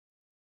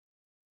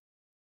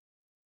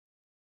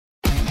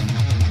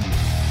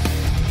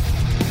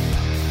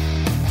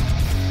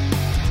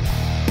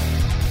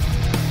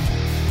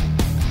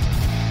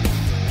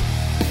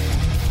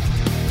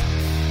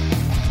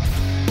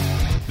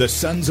The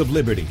Sons of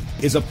Liberty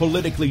is a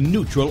politically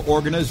neutral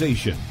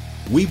organization.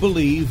 We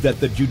believe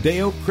that the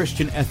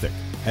Judeo-Christian ethic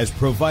has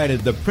provided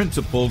the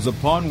principles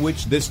upon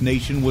which this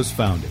nation was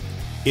founded.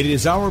 It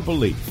is our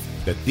belief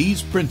that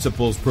these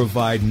principles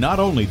provide not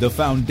only the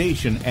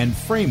foundation and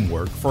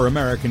framework for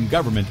American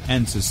government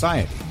and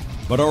society,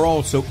 but are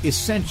also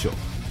essential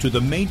to the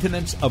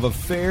maintenance of a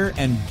fair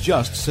and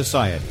just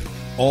society.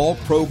 All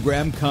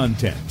program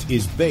content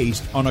is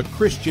based on a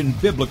Christian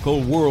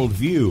biblical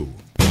worldview.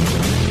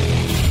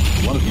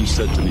 One of you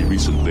said to me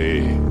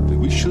recently that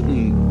we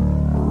shouldn't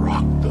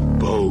rock the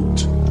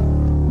boat.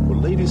 Well,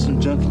 ladies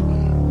and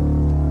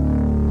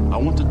gentlemen, I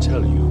want to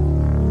tell you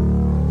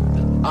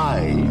that I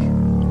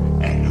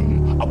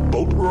am a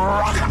boat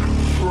rocker.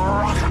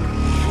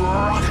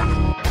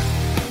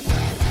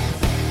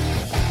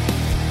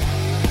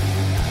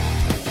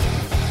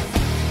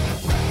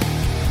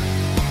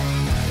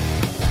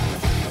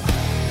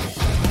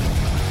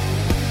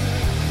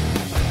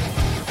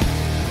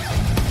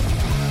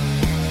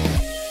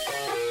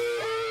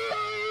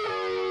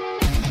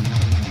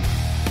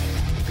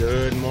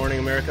 Good morning,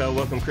 America.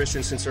 Welcome,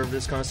 Christians,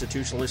 conservatives,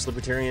 constitutionalists,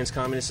 libertarians,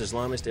 communists,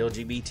 Islamists,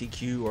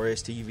 LGBTQ,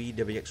 RSTV,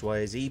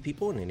 WXYZ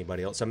people, and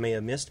anybody else I may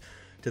have missed,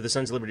 to the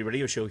Sons of Liberty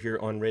radio show here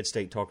on Red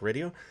State Talk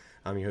Radio.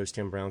 I'm your host,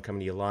 Tim Brown,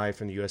 coming to you live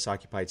from the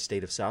U.S.-occupied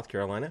state of South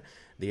Carolina.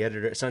 The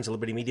editor at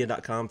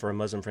sonsoflibertymedia.com. For our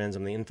Muslim friends,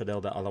 I'm the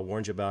infidel that Allah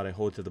warned you about. I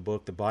hold to the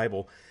book, the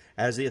Bible,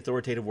 as the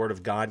authoritative word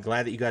of God.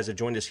 Glad that you guys have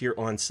joined us here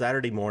on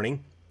Saturday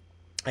morning,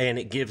 and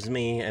it gives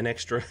me an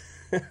extra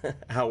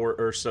hour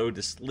or so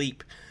to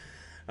sleep,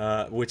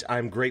 which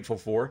I'm grateful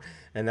for,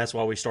 and that's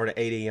why we start at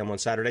 8 a.m. on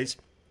Saturdays.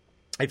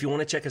 If you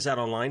want to check us out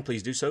online,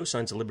 please do so,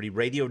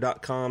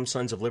 sonsoflibertyradio.com,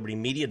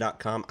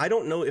 sonsoflibertymedia.com. I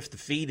don't know if the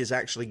feed is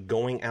actually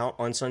going out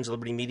on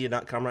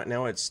sonsoflibertymedia.com right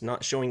now. It's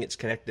not showing it's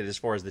connected as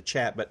far as the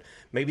chat, but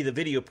maybe the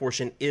video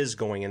portion is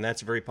going, and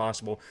that's very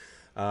possible.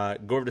 Go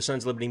over to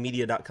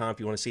sonsoflibertymedia.com if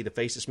you want to see the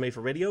face that's made for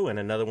radio, and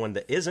another one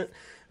that isn't.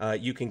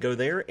 You can go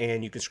there,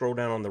 and you can scroll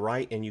down on the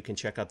right, and you can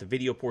check out the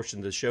video portion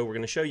of the show. We're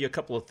going to show you a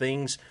couple of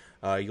things.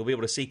 You'll be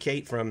able to see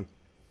Kate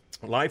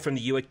live from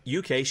the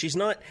UK. She's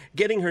not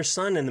getting her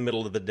son in the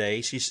middle of the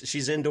day.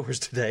 She's indoors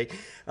today,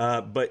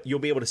 but you'll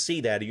be able to see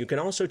that. You can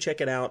also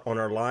check it out on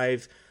our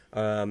live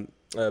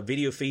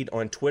video feed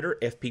on Twitter,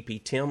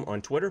 FPP Tim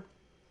on Twitter,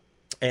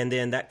 and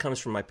then that comes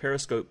from my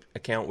Periscope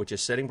account, which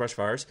is Setting Brush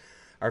Fires.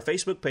 Our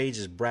Facebook page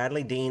is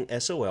Bradley Dean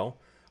SOL.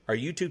 Our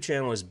YouTube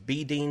channel is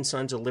B Dean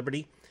Sons of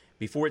Liberty.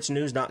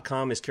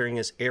 BeforeIt'sNews.com is carrying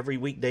us every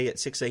weekday at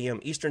 6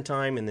 a.m. Eastern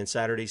Time, and then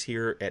Saturdays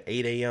here at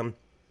 8 a.m.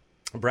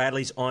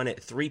 Bradley's on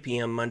at 3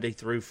 p.m. Monday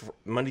through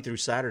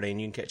Saturday,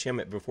 and you can catch him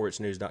at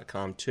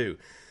BeforeIt'sNews.com too.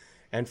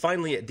 And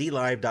finally at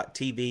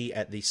DLive.tv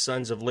at the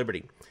Sons of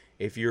Liberty.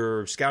 If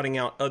you're scouting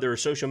out other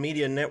social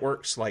media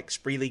networks like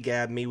Spreely,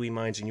 Gab, MeWe,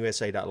 Minds, and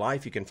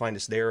USA.life, you can find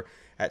us there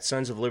at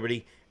Sons of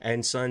Liberty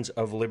and Sons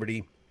of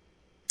Liberty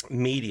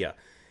Media.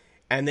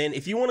 And then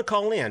if you want to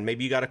call in,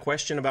 maybe you got a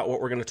question about what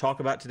we're going to talk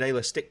about today,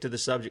 let's stick to the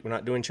subject. We're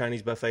not doing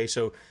Chinese buffet,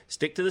 so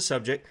stick to the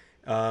subject,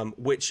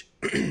 which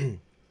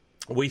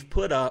we've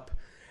put up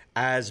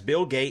as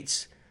Bill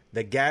Gates,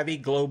 the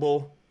Gavi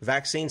Global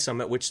Vaccine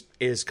Summit, which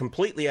is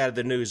completely out of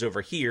the news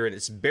over here, and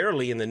it's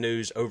barely in the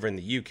news over in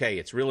the UK.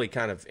 It's really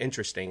kind of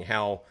interesting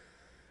how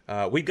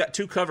we've got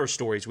two cover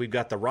stories. We've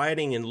got the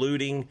rioting and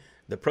looting,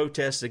 the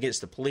protests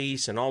against the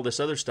police, and all this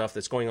other stuff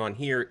that's going on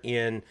here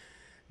in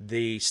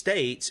the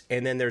States,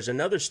 and then there's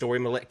another story,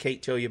 I'm going to let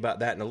Kate tell you about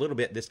that in a little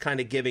bit, that's kind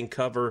of giving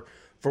cover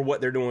for what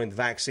they're doing with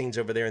vaccines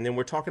over there. And then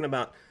we're talking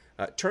about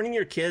turning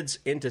your kids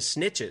into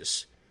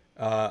snitches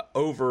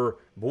over,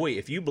 boy,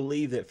 if you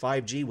believe that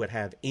 5G would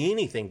have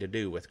anything to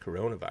do with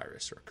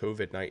coronavirus or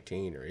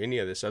COVID-19 or any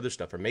of this other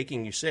stuff or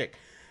making you sick,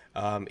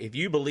 if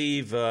you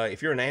believe,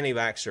 if you're an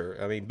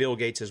anti-vaxxer, I mean, Bill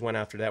Gates has went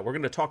after that. We're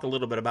going to talk a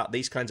little bit about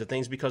these kinds of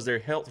things because they're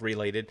health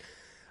related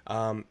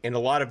in a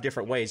lot of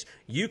different ways.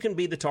 You can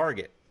be the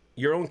target.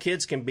 Your own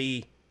kids can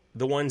be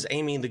the ones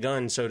aiming the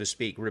gun, so to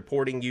speak,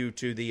 reporting you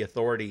to the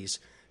authorities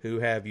who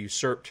have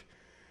usurped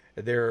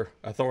their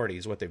authority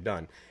is what they've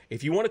done.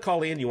 If you want to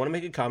call in, you want to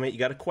make a comment, you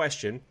got a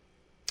question,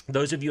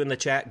 those of you in the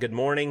chat, good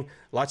morning.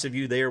 Lots of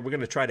you there. We're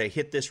going to try to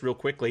hit this real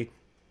quickly.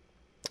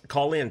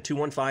 Call in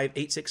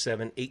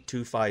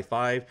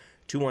 215-867-8255,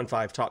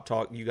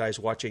 215-TALK. You guys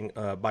watching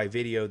by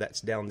video,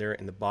 that's down there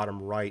in the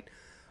bottom right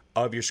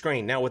of your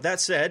screen. Now, with that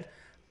said,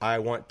 I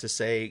want to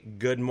say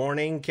good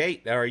morning.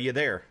 Kate, are you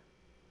there?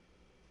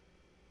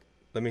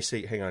 Let me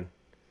see. Hang on.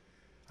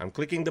 I'm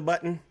clicking the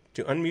button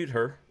to unmute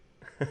her.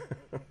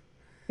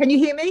 Can you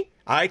hear me?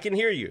 I can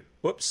hear you.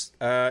 Whoops.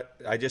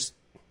 I just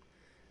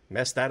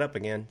messed that up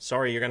again.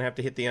 Sorry, you're going to have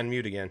to hit the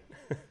unmute again.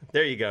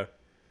 There you go.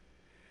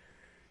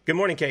 Good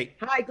morning, Kate.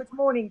 Hi, good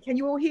morning. Can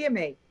you all hear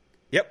me?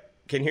 Yep,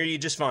 can hear you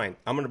just fine.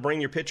 I'm going to bring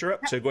your picture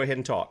up, so go ahead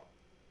and talk.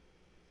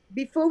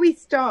 Before we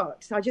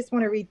start, I just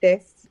want to read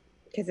this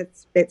because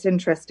it's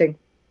interesting.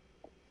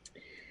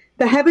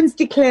 The heavens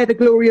declare the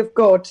glory of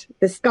God.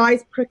 The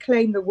skies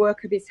proclaim the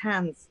work of his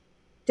hands.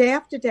 Day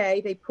after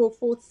day, they pour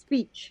forth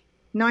speech.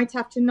 Night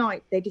after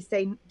night, they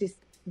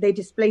they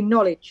display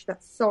knowledge.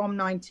 That's Psalm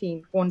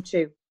 19, 1,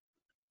 2.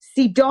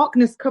 See,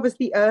 darkness covers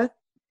the earth,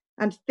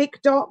 and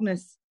thick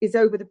darkness is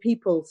over the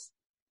peoples.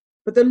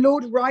 But the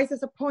Lord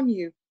rises upon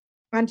you,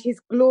 and his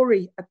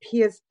glory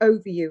appears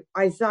over you.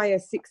 Isaiah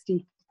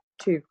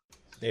 62.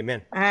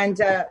 Amen. And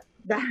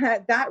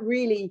that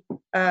really,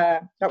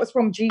 that was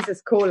from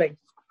Jesus calling.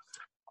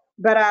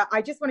 But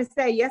I just want to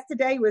say,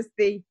 yesterday,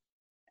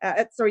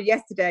 a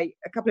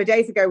couple of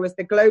days ago, was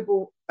the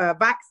Global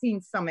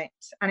Vaccine Summit.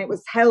 And it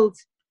was held,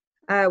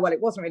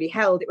 it wasn't really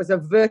held, it was a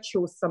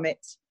virtual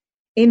summit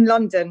in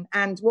London.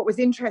 And what was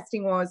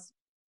interesting was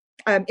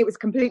it was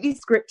completely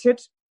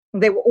scripted.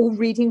 They were all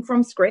reading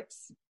from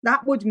scripts.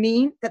 That would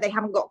mean that they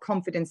haven't got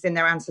confidence in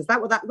their answers.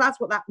 That's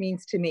what that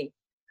means to me.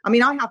 I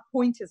mean, I have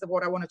pointers of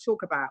what I want to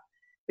talk about.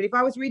 But if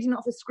I was reading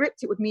off a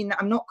script, it would mean that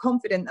I'm not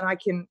confident that I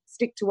can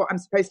stick to what I'm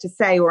supposed to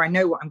say, or I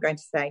know what I'm going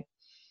to say.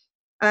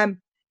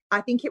 I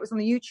think it was on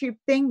the YouTube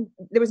thing.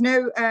 There was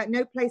no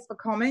place for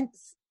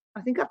comments. I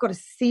think I've got a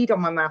seed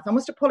on my mouth. I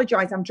must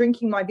apologize. I'm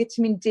drinking my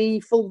vitamin D,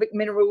 full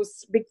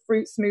minerals, big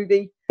fruit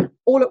smoothie,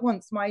 all at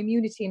once, my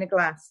immunity in a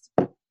glass.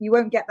 You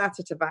won't get that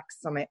at a Vax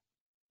Summit.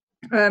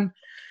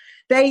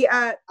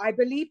 I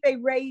believe they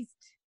raised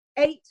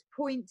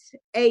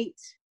 $8.8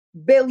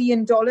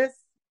 billion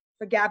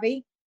for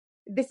Gavi.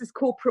 This is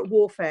corporate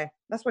warfare.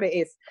 That's what it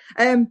is.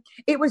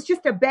 It was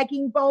just a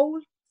begging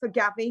bowl for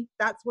Gavi.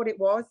 That's what it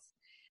was.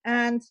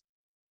 And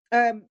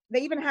they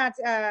even had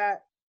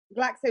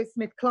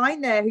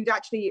GlaxoSmithKline there, who'd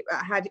actually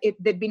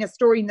there'd been a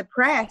story in the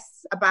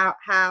press about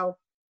how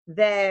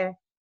their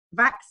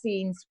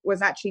vaccines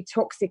was actually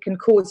toxic and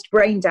caused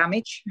brain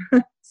damage.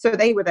 So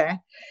they were there.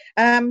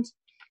 And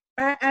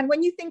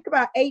when you think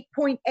about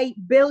 8.8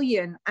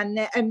 billion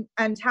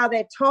and how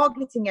they're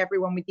targeting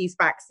everyone with these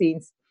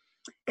vaccines,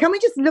 can we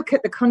just look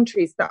at the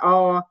countries that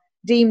are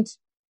deemed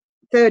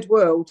third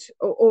world,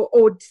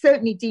 or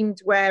certainly deemed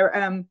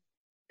where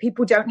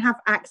people don't have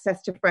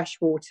access to fresh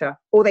water,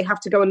 or they have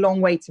to go a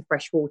long way to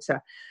fresh water.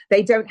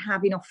 They don't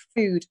have enough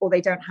food, or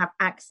they don't have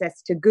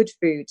access to good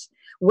food,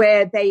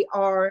 where they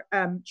are,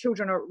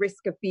 children are at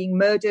risk of being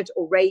murdered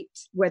or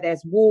raped, where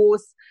there's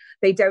wars.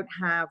 They don't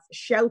have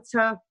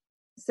shelter,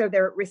 so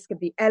they're at risk of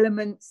the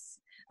elements,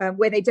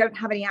 where they don't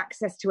have any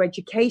access to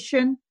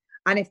education.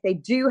 And if they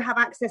do have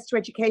access to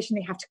education,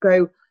 they have to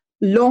go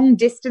long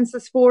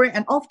distances for it.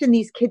 And often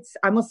these kids,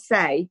 I must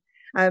say,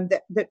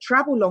 that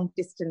travel long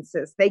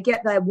distances, they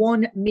get their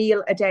one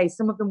meal a day.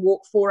 Some of them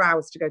walk 4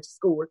 hours to go to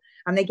school,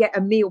 and they get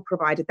a meal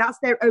provided. That's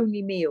their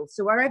only meal.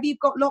 So wherever you've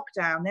got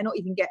lockdown, they're not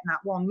even getting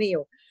that one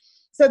meal.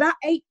 So that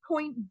 $8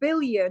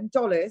 billion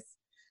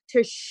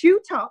to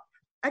shoot up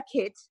a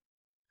kid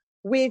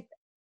with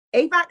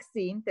a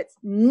vaccine that's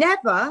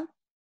never,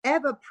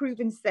 ever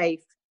proven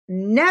safe,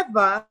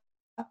 never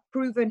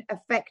proven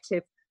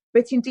effective,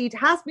 but indeed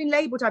has been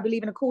labelled, I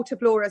believe, in a court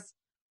of law as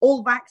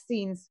all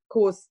vaccines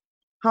cause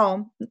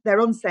harm, they're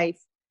unsafe,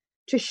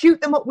 to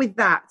shoot them up with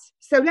that.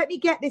 So let me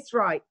get this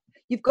right.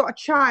 You've got a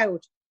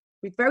child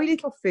with very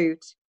little food,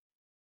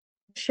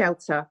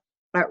 shelter,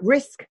 at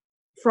risk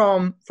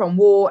from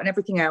war and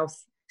everything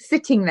else,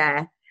 sitting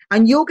there,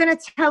 and you're going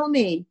to tell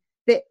me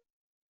that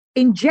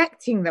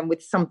injecting them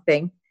with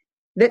something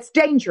that's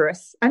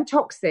dangerous and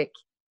toxic,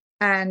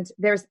 and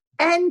there's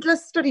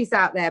endless studies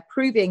out there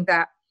proving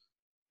that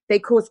they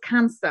cause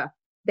cancer,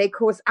 they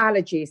cause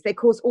allergies, they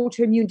cause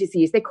autoimmune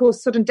disease, they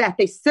cause sudden death,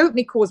 they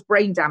certainly cause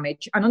brain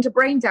damage. And under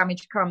brain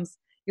damage comes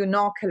your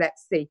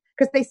narcolepsy,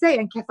 because they say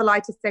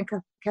encephalitis and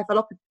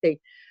encephalopathy.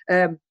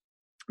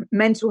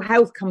 Mental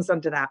health comes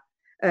under that.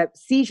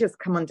 Seizures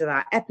come under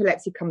that.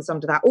 Epilepsy comes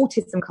under that.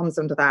 Autism comes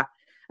under that.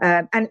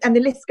 And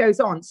the list goes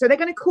on. So they're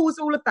going to cause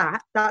all of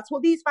that. That's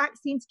what these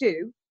vaccines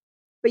do.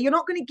 But you're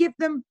not going to give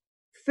them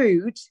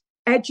food,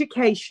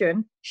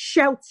 education,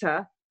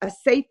 shelter, a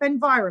safe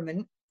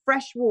environment,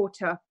 fresh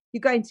water. You're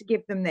going to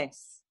give them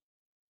this.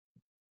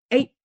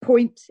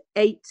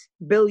 $8.8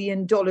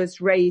 billion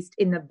raised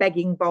in the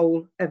begging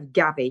bowl of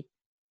Gavi.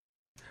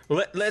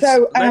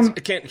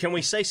 Can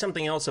we say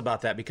something else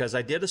about that? Because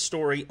I did a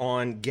story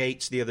on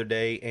Gates the other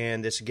day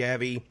and this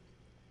Gavi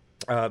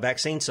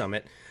vaccine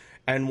summit.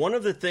 And one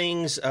of the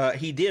things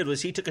he did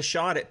was he took a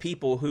shot at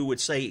people who would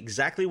say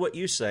exactly what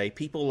you say,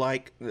 people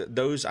like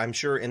those, I'm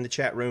sure, in the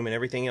chat room and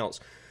everything else,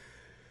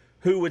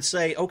 who would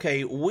say,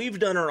 okay, we've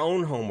done our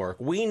own homework.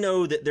 We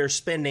know that they're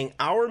spending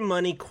our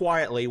money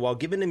quietly while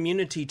giving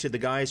immunity to the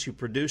guys who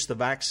produce the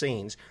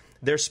vaccines.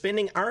 They're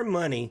spending our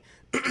money,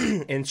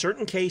 in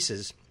certain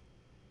cases,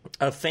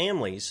 of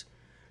families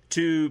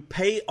to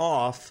pay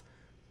off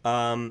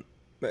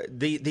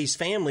these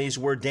families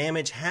where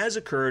damage has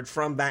occurred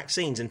from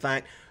vaccines. In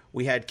fact,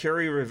 we had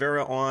Carrie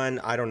Rivera on,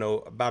 I don't know,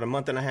 about a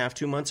month and a half,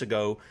 2 months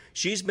ago.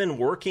 She's been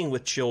working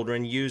with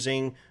children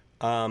using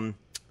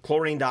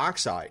chlorine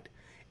dioxide.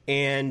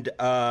 And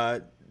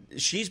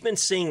she's been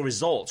seeing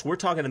results. We're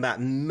talking about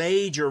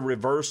major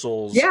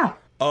reversals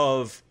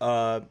of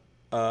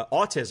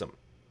autism,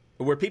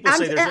 where people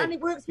say there's and it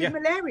works with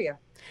malaria.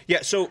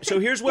 Yeah. So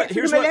here's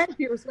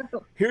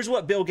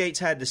what Bill Gates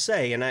had to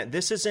say, and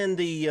this is in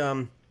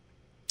the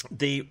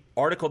the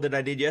article that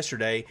I did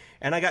yesterday,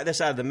 and I got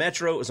this out of the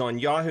Metro. It was on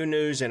Yahoo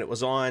News, and it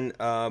was on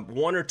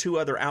one or two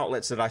other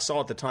outlets that I saw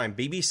at the time.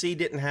 BBC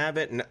didn't have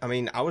it, and I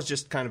mean, I was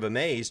just kind of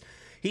amazed.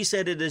 He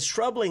said it is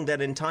troubling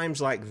that in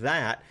times like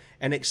that,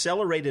 and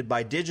accelerated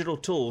by digital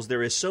tools,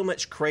 there is so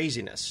much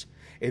craziness.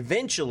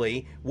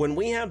 Eventually, when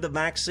we have the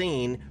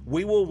vaccine,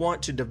 we will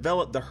want to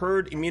develop the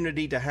herd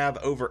immunity to have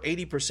over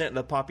 80% of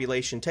the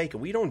population take it.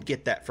 We don't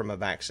get that from a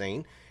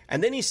vaccine.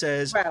 And then he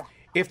says,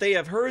 if they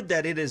have heard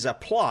that it is a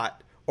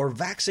plot or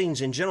vaccines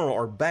in general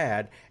are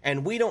bad,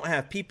 and we don't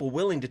have people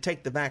willing to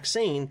take the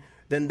vaccine,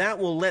 then that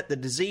will let the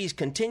disease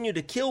continue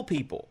to kill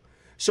people.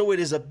 So it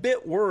is a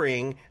bit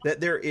worrying that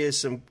there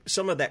is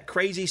some of that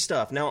crazy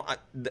stuff. Now,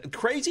 the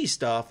crazy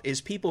stuff is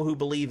people who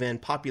believe in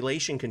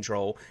population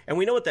control, and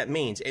we know what that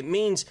means. It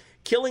means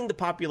killing the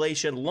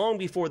population long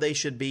before they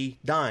should be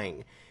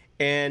dying.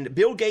 And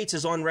Bill Gates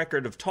is on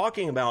record of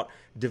talking about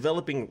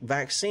developing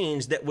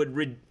vaccines that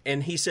would,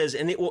 and he says,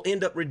 and it will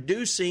end up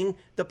reducing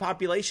the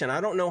population.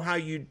 I don't know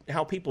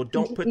how people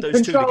don't put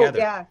those two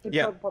together.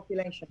 Control the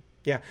population.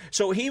 Yeah.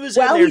 So he was.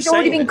 Well, he's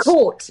already been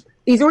caught.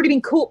 He's already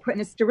been caught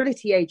putting a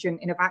sterility agent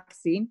in a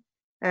vaccine,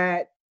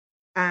 and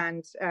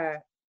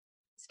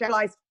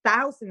sterilized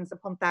thousands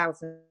upon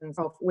thousands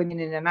of women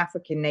in an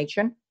African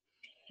nation.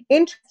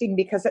 Interesting,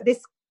 because at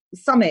this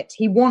summit,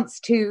 he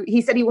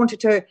said he wanted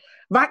to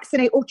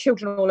vaccinate all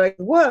children all over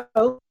the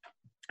world.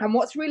 And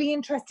what's really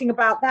interesting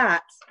about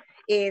that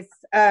is,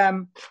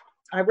 I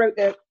wrote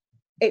that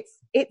it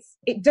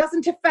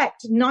doesn't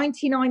affect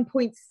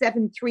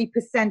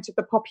 99.73% of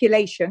the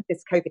population.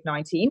 This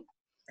COVID-19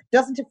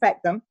 doesn't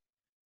affect them.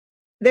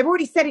 They've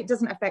already said it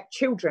doesn't affect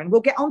children.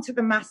 We'll get onto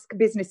the mask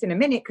business in a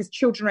minute, because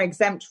children are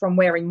exempt from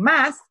wearing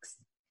masks.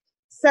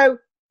 So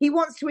he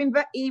wants to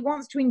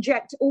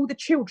inject all the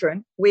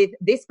children with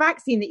this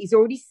vaccine that he's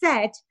already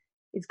said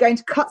is going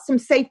to cut some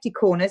safety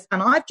corners.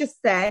 And I've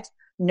just said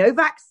no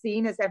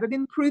vaccine has ever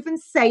been proven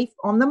safe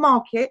on the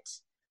market.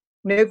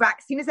 No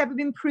vaccine has ever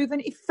been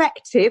proven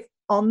effective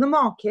on the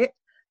market.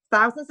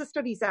 Thousands of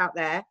studies out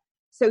there.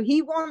 So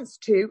he wants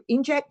to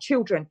inject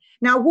children.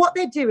 Now, what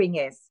they're doing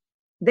is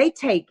they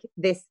take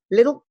this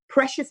little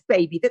precious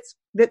baby that's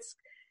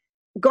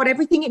got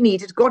everything it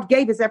needed. God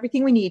gave us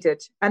everything we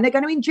needed. And they're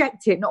going to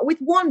inject it, not with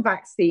one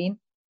vaccine,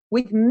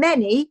 with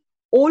many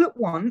all at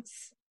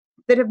once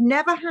that have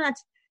never had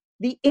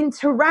the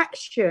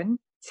interaction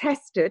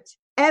tested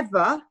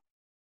ever.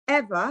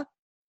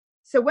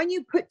 So when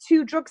you put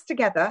two drugs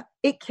together,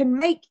 it can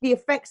make the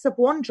effects of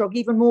one drug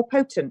even more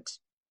potent.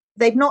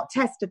 They've not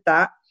tested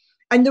that.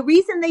 And the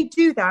reason they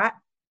do that,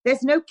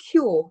 there's no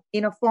cure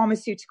in a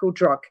pharmaceutical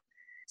drug.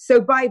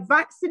 So by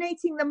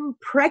vaccinating the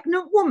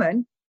pregnant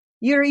woman,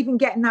 you're even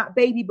getting that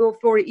baby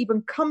before it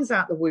even comes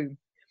out the womb.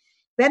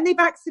 Then they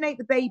vaccinate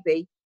the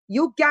baby.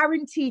 You're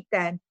guaranteed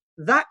then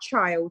that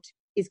child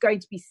is going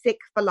to be sick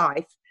for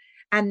life.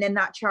 And then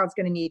that child's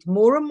going to need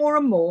more and more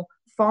and more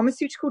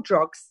pharmaceutical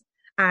drugs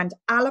and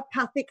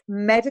allopathic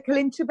medical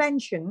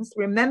interventions.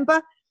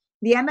 Remember,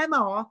 the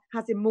MMR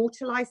has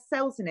immortalized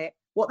cells in it.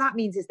 What that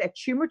means is they're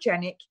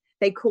tumorigenic.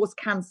 They cause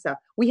cancer.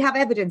 We have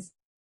evidence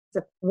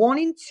that 1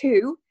 in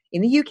 2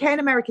 in the UK and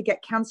America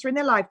get cancer in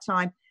their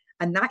lifetime.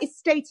 And that is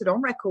stated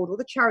on record. All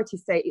the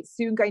charities say it's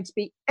soon going to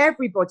be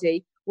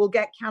everybody will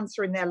get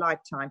cancer in their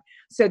lifetime.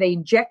 So they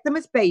inject them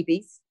as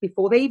babies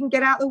before they even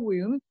get out of the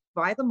womb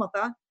via the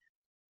mother.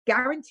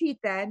 Guaranteed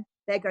then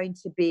they're going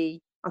to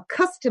be a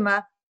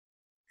customer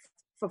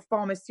for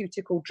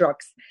pharmaceutical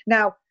drugs.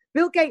 Now,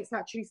 Bill Gates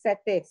actually said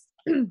this.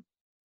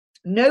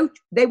 No,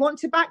 they want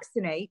to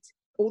vaccinate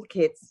all the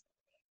kids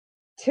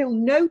till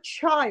no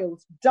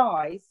child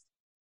dies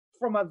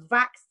from a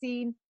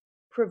vaccine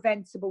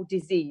preventable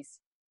disease.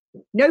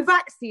 No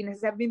vaccine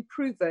has ever been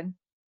proven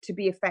to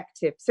be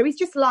effective. So he's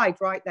just lied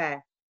right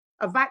there.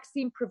 A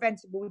vaccine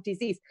preventable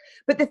disease.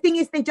 But the thing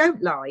is, they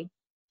don't lie.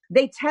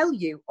 They tell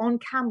you on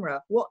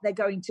camera what they're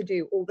going to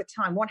do all the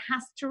time. One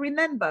has to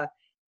remember,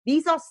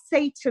 these are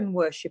Satan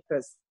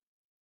worshippers.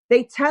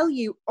 They tell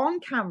you on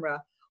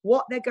camera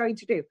what they're going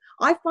to do.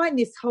 I find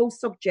this whole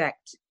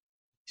subject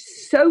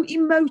so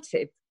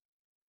emotive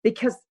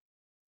because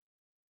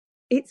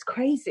it's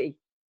crazy.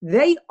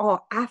 They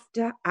are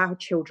after our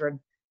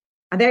children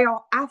and they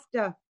are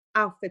after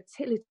our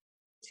fertility.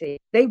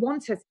 They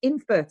want us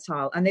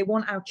infertile and they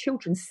want our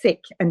children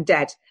sick and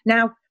dead.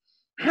 Now,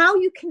 how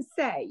you can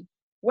say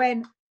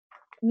when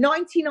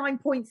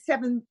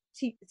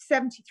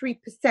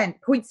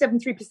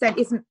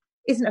 99.73%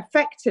 isn't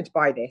affected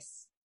by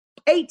this,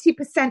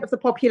 80% of the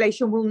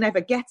population will never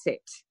get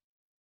it,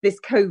 this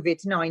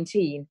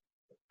COVID-19.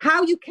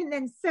 How you can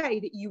then say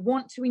that you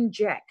want to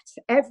inject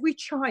every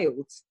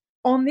child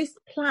on this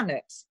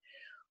planet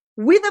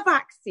with a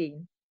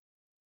vaccine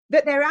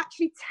that they're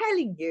actually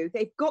telling you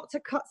they've got to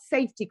cut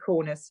safety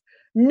corners.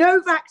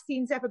 No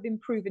vaccine's ever been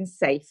proven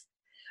safe.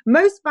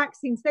 Most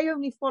vaccines, they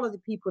only follow the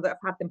people that have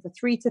had them for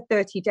 3 to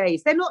 30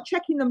 days. They're not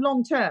checking them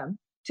long term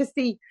to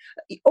see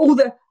all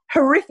the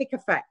horrific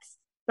effects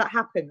that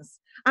happens.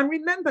 And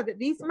remember that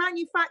these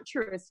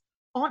manufacturers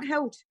aren't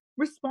held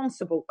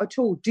responsible at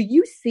all. Do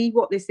you see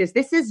what this is?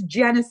 This is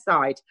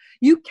genocide.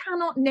 You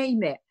cannot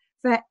name it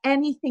for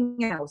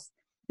anything else.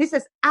 This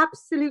is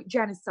absolute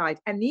genocide.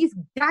 And these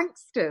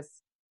gangsters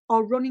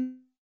are running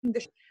the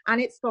show,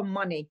 and it's for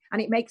money.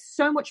 And it makes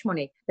so much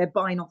money. They're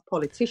buying off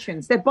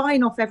politicians. They're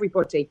buying off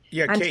everybody.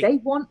 Yeah, and Kate, they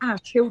want our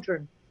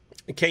children.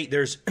 Kate,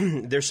 there's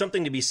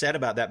something to be said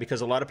about that, because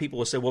a lot of people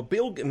will say, well,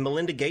 Bill and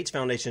Melinda Gates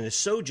Foundation is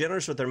so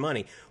generous with their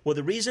money. Well,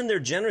 the reason they're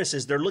generous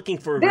is they're looking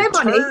for a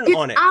return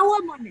on it.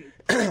 Our money.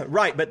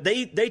 Right, but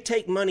they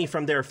take money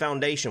from their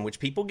foundation, which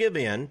people give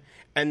in,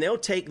 and they'll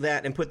take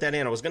that and put that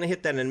in. I was going to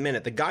hit that in a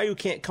minute. The guy who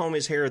can't comb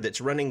his hair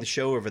that's running the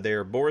show over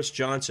there, Boris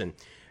Johnson,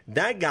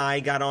 that guy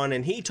got on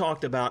and he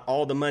talked about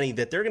all the money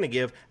that they're going to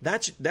give.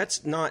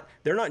 That's not,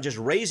 they're not just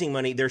raising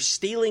money, they're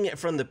stealing it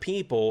from the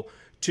people.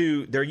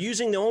 They're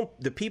using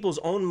the people's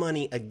own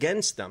money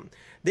against them.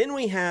 Then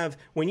we have,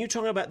 when you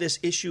talk about this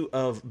issue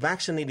of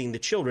vaccinating the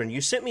children, you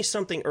sent me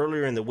something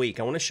earlier in the week.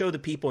 I want to show the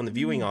people in the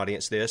viewing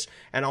audience this,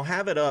 and I'll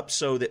have it up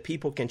so that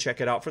people can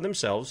check it out for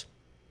themselves.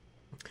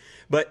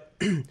 But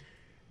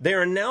they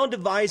are now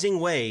devising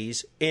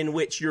ways in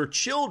which your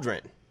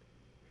children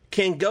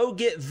can go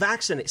get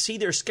vaccinated. See,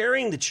 they're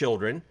scaring the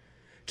children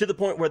to the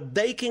point where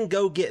they can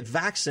go get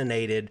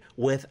vaccinated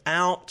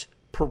without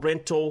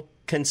parental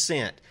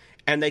consent.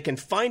 And they can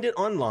find it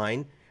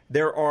online.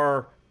 There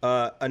are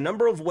a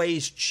number of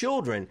ways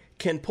children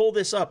can pull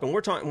this up. And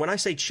we're talking, when I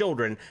say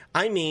children,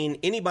 I mean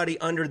anybody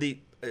under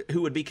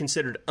who would be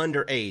considered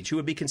underage, who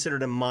would be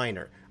considered a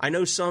minor. I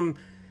know some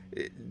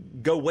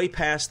go way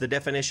past the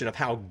definition of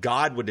how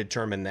God would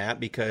determine that,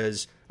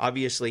 because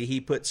obviously he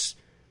puts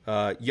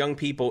young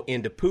people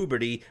into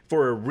puberty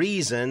for a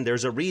reason.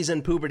 There's a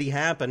reason puberty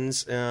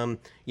happens.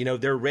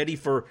 They're ready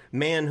for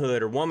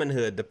manhood or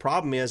womanhood. The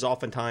problem is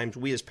oftentimes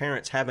we as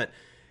parents haven't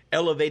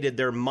elevated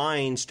their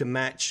minds to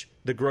match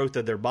the growth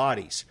of their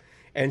bodies.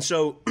 And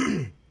so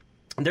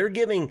they're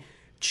giving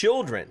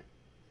children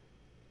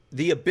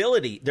the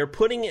ability, they're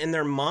putting it in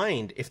their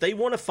mind, if they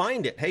want to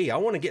find it, hey, I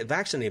want to get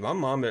vaccinated. My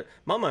mom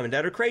and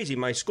dad are crazy.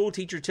 My school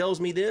teacher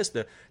tells me this.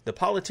 The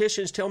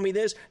politicians tell me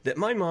this, that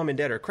my mom and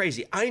dad are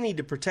crazy. I need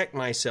to protect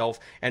myself,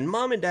 and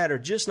mom and dad are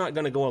just not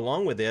going to go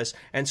along with this.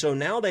 And so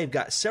now they've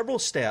got several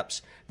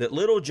steps that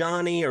little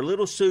Johnny or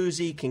little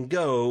Susie can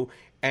go,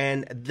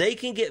 and they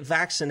can get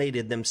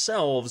vaccinated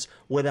themselves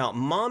without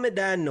mom and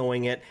dad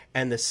knowing it,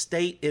 and the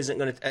state isn't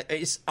going to.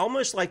 It's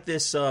almost like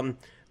this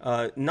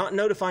not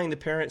notifying the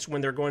parents when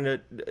they're going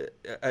to,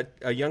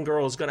 a young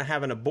girl is going to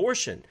have an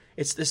abortion.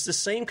 It's the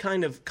same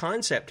kind of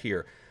concept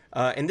here.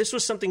 And this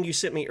was something you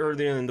sent me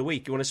earlier in the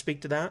week. You want to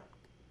speak to that?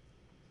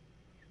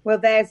 Well,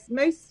 there's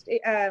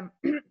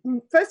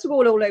first of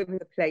all over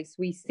the place,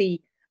 we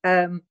see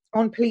on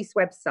police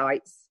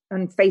websites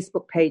and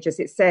Facebook pages,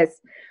 it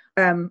says,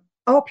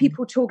 are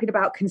people talking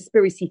about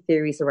conspiracy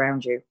theories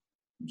around you?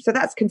 So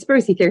that's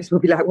conspiracy theories will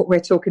be like what we're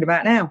talking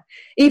about now.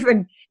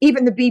 Even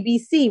the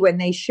BBC, when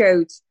they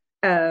showed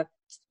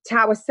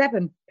Tower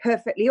 7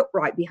 perfectly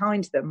upright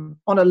behind them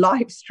on a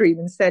live stream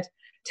and said,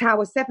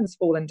 Tower 7's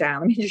fallen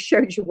down. I mean, it just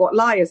shows you what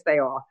liars they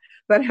are.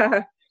 But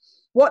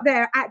what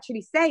they're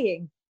actually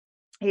saying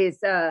is,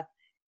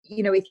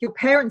 if your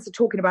parents are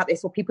talking about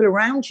this or people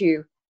around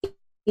you,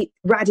 it's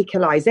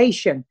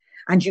radicalization.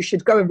 And you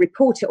should go and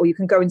report it, or you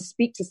can go and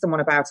speak to someone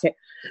about it.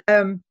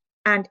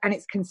 And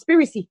it's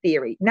conspiracy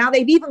theory. Now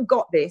they've even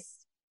got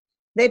this.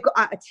 They've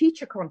got a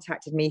teacher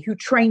contacted me who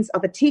trains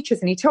other teachers,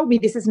 and he told me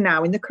this is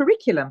now in the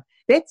curriculum.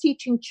 They're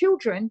teaching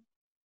children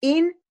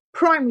in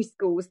primary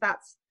schools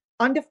that's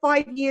under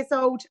 5 years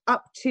old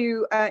up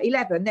to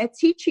 11. They're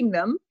teaching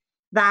them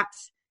that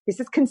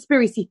this is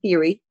conspiracy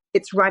theory.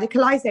 It's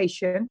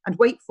radicalization, and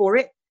wait for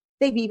it.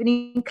 They've even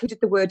included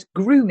the word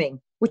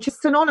grooming, which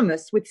is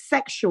synonymous with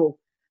sexual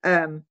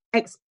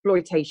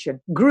exploitation,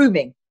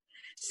 grooming.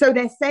 So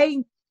they're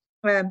saying,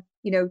 go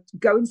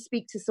and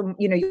speak to some,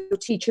 your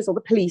teachers or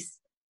the police.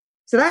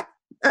 So that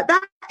at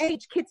that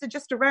age, kids are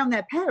just around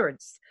their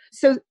parents.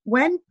 So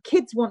when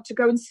kids want to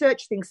go and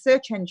search things,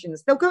 search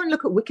engines, they'll go and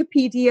look at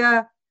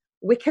Wikipedia,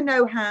 Wiki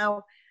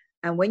Know-How.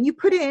 And when you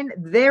put in,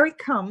 there it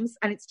comes.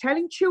 And it's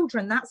telling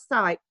children that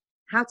site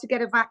how to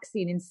get a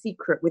vaccine in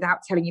secret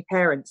without telling your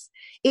parents.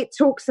 It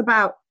talks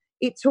about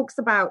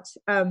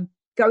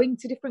going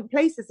to different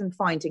places and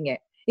finding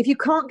it. If you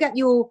can't get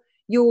your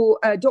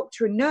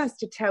doctor and nurse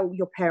to tell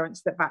your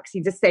parents that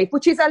vaccines are safe,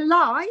 which is a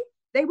lie,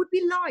 they would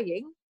be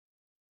lying,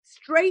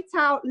 straight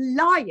out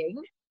lying,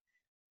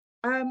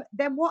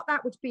 then what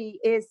that would be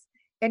is,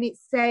 and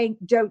it's saying,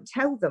 don't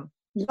tell them,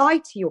 lie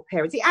to your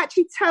parents. It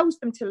actually tells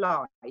them to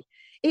lie.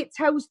 It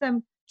tells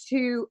them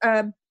to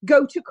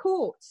go to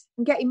court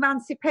and get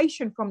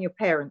emancipation from your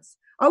parents.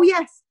 Oh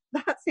yes,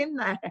 that's in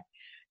there.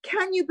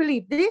 Can you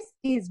believe this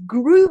is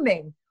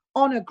grooming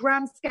on a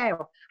grand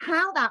scale?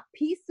 How that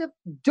piece of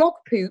dog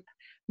poop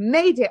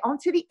made it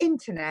onto the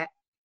internet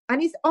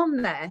and is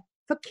on there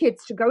for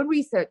kids to go and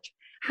research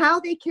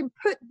how they can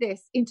put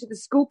this into the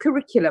school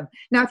curriculum.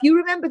 Now, if you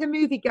remember the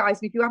movie,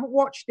 guys, and if you haven't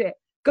watched it,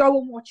 go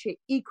and watch it.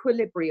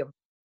 Equilibrium.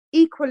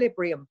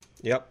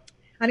 Yep.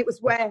 And it was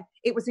where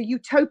it was a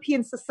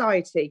utopian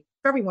society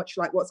very much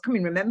like what's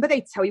coming. Remember,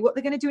 they tell you what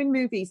they're going to do in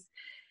movies.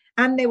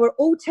 And they were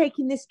all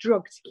taking this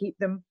drug to keep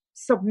them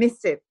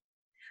submissive.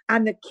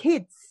 And the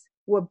kids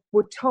were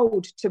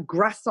told to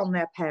grass on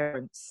their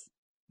parents.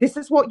 This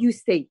is what you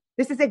see.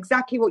 This is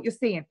exactly what you're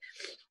seeing.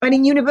 And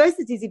in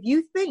universities, if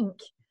you think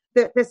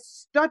that the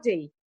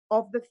study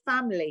of the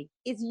family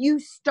is you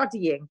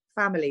studying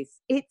families,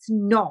 it's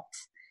not.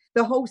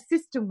 The whole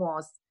system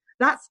was,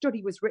 that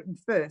study was written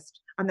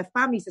first, and the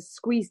families are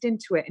squeezed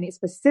into it, and it's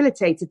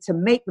facilitated to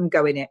make them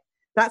go in it.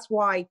 That's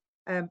why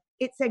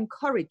it's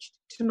encouraged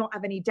to not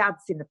have any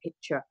dads in the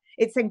picture.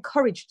 It's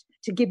encouraged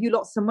to give you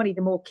lots of money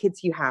the more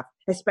kids you have,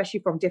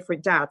 especially from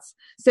different dads,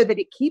 so that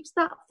it keeps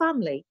that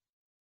family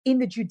in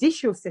the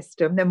judicial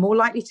system. They're more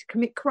likely to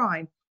commit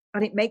crime,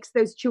 and it makes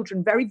those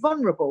children very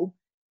vulnerable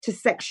to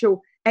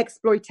sexual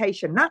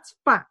exploitation. That's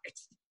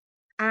fact.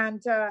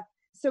 And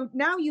so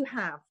now you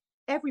have,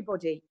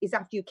 everybody is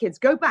after your kids.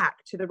 Go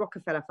back to the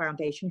Rockefeller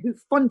Foundation, who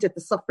funded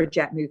the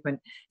suffragette movement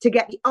to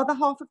get the other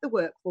half of the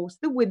workforce,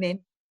 the women,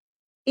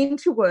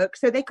 into work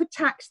so they could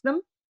tax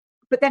them.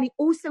 But then it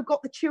also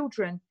got the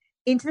children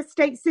into the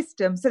state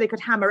system so they could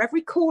hammer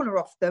every corner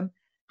off them,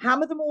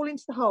 hammer them all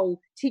into the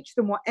hole, teach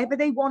them whatever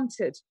they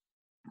wanted.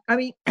 I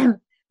mean,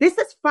 this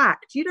is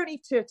fact. You don't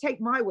need to take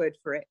my word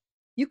for it.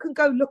 You can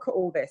go look at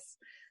all this.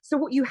 So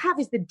what you have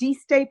is the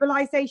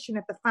destabilization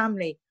of the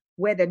family,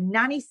 where the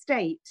nanny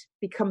state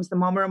becomes the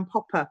mama and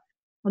papa.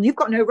 And you've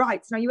got no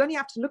rights. Now, you only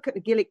have to look at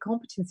the Gillett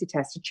competency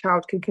test. A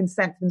child can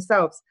consent for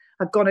themselves.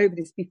 I've gone over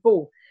this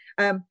before.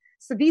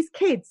 So these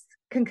kids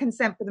can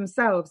consent for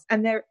themselves.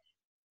 And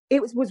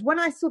it was when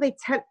I saw when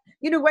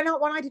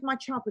I did my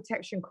child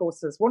protection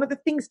courses, one of the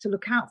things to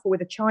look out for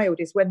with a child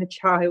is when the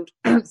child,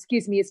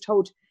 is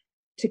told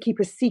to keep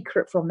a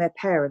secret from their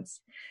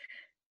parents.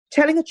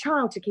 Telling a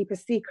child to keep a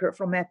secret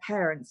from their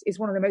parents is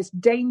one of the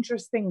most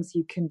dangerous things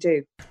you can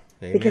do.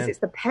 Amen. Because it's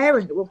the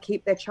parent that will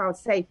keep their child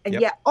safe. And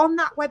yet on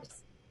that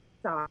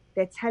website,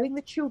 they're telling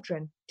the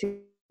children to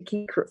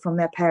keep a secret from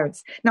their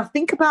parents. Now,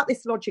 think about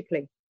this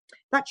logically.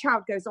 That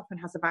child goes off and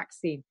has a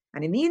vaccine.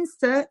 And in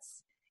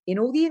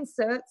all the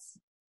inserts,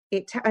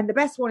 and the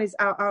best one is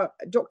our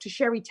Dr.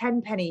 Sherry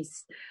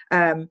Tenpenny's.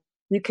 I've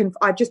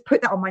just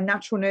put that on my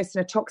Natural Nurse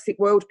in a Toxic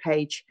World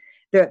page,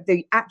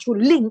 the actual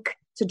link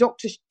to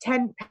Dr.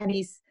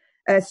 Tenpenny's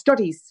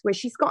studies, where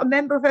she's got a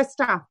member of her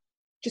staff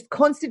just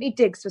constantly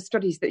digs for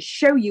studies that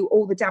show you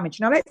all the damage.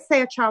 Now, let's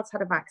say a child's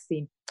had a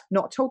vaccine,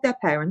 not told their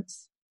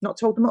parents, not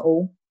told them at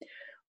all,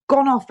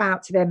 gone off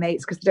out to their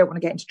mates because they don't want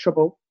to get into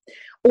trouble,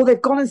 or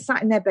they've gone and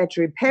sat in their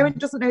bedroom. Parent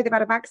doesn't know they've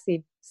had a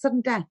vaccine.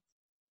 Sudden death,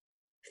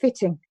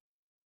 fitting,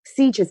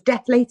 seizures,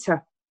 death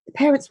later. The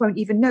parents won't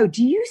even know.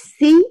 Do you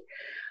see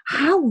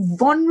how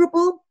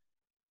vulnerable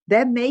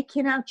they're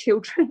making our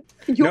children?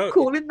 You're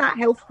calling that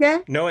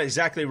healthcare? No,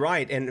 exactly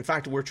right. And in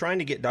fact, we're trying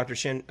to get Dr.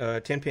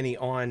 Tenpenny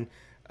on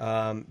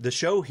the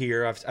show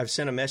here. I've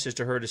sent a message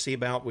to her to see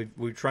about.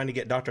 We're trying to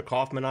get Dr.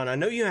 Kaufman on. I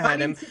know you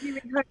had him. I'm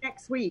interviewing her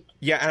next week.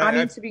 Yeah, I'm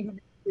interviewing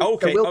her.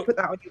 Okay, so we'll put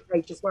that on your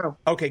page as well.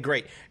 Okay,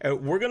 great.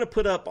 We're going to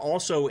put up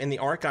also in the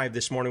archive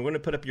this morning, we're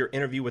going to put up your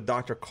interview with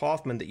Dr.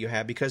 Kaufman that you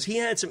had, because he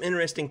had some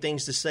interesting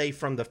things to say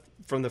from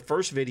the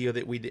first video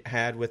that we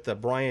had with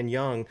Brian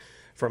Young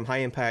from High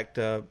Impact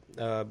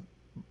Vlogs.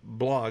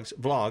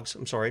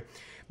 I'm sorry.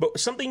 But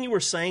something you were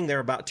saying there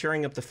about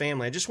tearing up the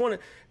family,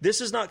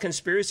 this is not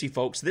conspiracy,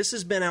 folks. This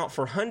has been out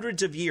for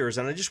hundreds of years,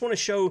 and I just want to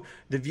show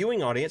the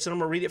viewing audience, and I'm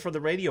going to read it for the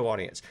radio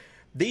audience.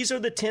 These are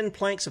the 10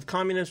 planks of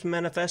Communist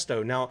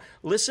Manifesto. Now,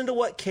 listen to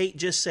what Kate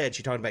just said.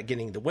 She talked about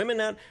getting the women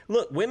out.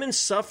 Look, women's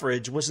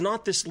suffrage was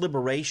not this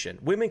liberation.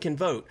 Women can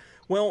vote.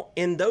 Well,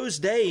 in those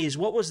days,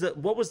 what was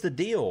the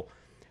deal?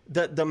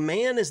 The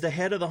man is the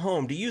head of the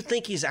home. Do you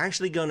think he's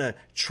actually going to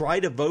try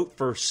to vote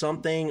for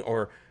something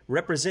or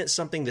represent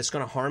something that's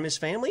going to harm his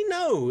family?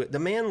 No, the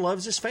man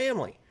loves his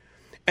family.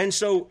 And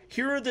so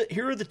here are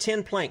the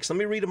 10 planks. Let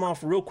me read them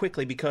off real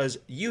quickly, because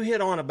you hit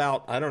on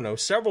about,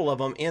 several of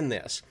them in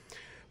this.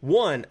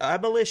 1,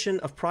 abolition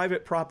of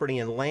private property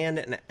and land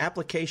and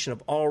application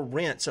of all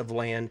rents of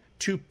land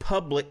to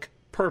public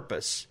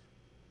purpose.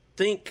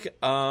 Think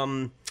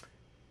eminent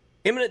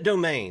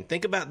domain.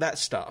 Think about that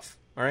stuff.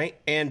 All right.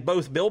 And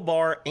both Bill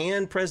Barr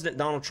and President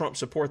Donald Trump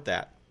support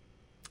that.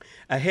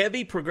 A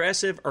heavy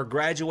progressive or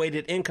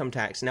graduated income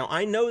tax. Now,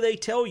 I know they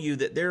tell you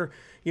that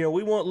we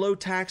want low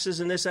taxes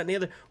and this, that, and the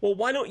other. Well,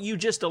 why don't you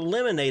just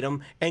eliminate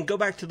them and go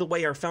back to the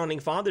way our founding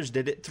fathers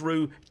did it,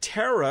 through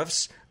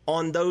tariffs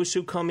on those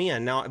who come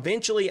in? Now,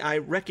 eventually, I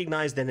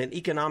recognize that in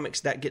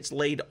economics that gets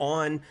laid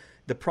on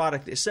the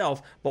product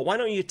itself, but why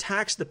don't you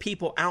tax the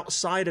people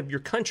outside of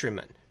your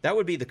countrymen? That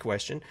would be the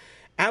question.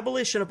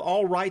 Abolition of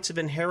all rights of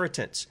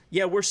inheritance.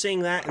 Yeah, we're seeing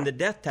that in the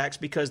death tax,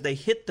 because they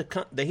hit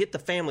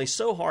the family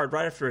so hard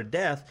right after a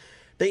death,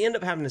 they end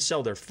up having to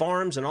sell their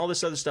farms and all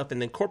this other stuff,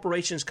 and then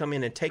corporations come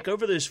in and take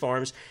over those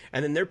farms,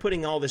 and then they're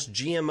putting all this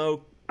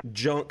GMO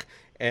junk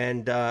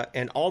and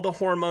all the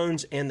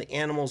hormones and the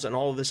animals and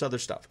all of this other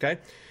stuff, okay?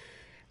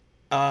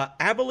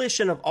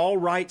 Abolition of all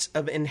rights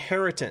of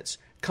inheritance.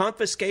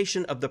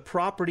 Confiscation of the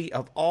property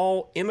of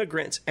all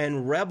immigrants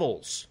and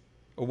rebels.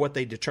 or what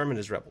they determine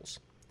as rebels.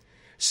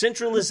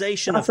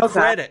 Centralization of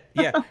credit.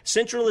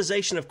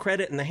 Centralization of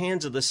credit in the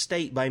hands of the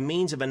state by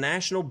means of a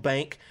national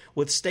bank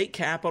with state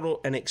capital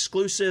and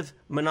exclusive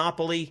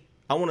monopoly.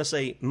 I want to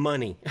say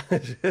money.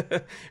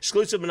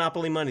 Exclusive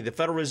monopoly money. The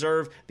Federal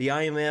Reserve, the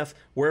IMF,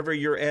 wherever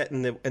you're at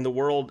in the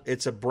world,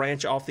 it's a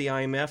branch off the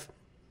IMF.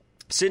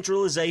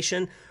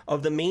 Centralization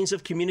of the means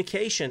of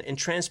communication and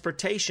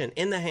transportation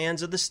in the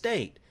hands of the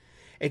state.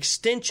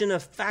 Extension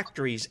of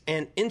factories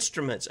and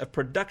instruments of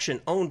production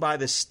owned by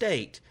the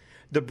state.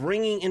 The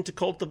bringing into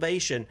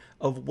cultivation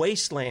of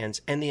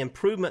wastelands and the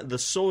improvement of the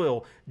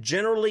soil,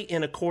 generally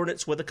in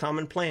accordance with a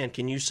common plan.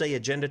 Can you say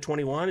Agenda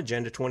 21,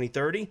 Agenda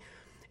 2030?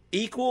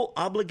 Equal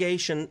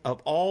obligation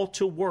of all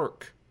to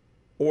work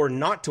or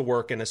not to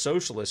work in a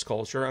socialist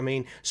culture. I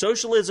mean,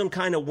 socialism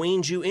kind of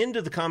weans you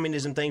into the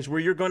communism things where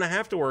you're going to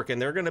have to work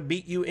and they're going to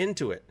beat you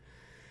into it.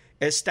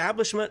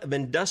 Establishment of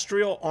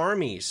industrial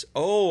armies.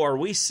 Oh, are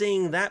we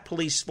seeing that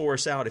police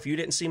force out? If you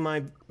didn't see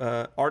my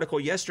article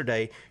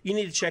yesterday, you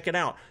need to check it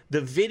out. The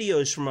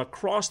videos from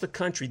across the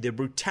country, the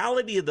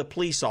brutality of the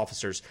police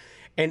officers,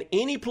 and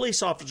any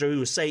police officer who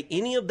would say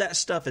any of that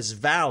stuff is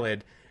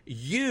valid,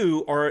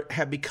 you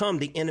have become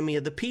the enemy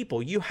of the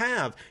people.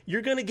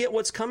 You're going to get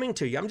what's coming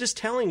to you. I'm just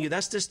telling you,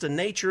 that's just the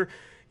nature.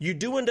 You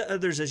do unto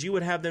others as you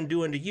would have them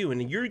do unto you.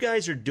 And you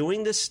guys are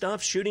doing this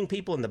stuff, shooting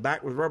people in the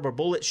back with rubber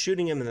bullets,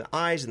 shooting them in the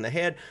eyes and the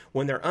head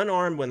when they're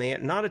unarmed, when they're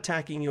not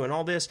attacking you and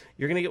all this.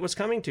 You're going to get what's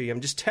coming to you.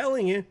 I'm just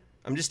telling you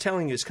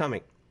it's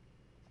coming.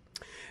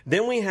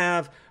 Then we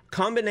have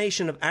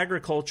combination of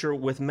agriculture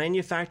with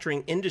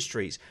manufacturing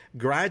industries,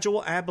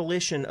 gradual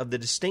abolition of the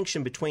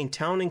distinction between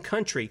town and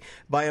country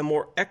by a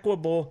more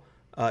equitable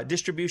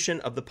distribution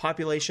of the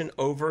population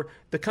over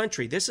the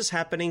country. This is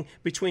happening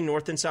between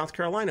North and South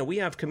Carolina. We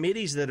have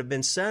committees that have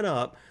been set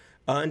up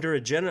under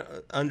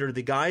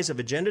the guise of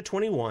Agenda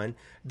 21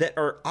 that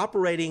are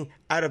operating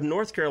out of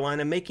North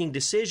Carolina, making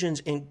decisions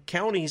in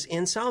counties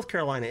in South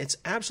Carolina. It's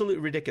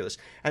absolutely ridiculous.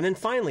 And then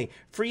finally,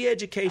 free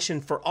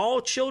education for all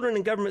children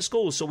in government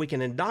schools so we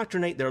can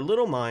indoctrinate their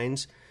little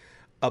minds.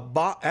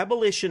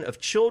 Abolition of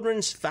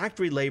children's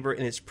factory labor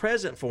in its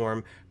present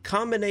form,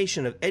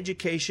 combination of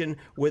education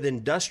with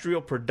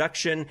industrial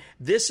production.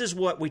 This is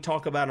what we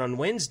talk about on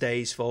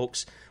Wednesdays,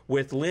 folks,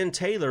 with Lynn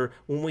Taylor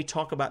when we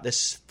talk about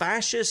this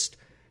fascist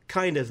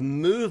kind of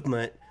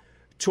movement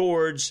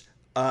towards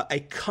a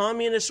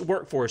communist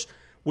workforce.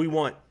 We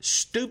want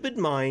stupid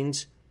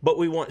minds, but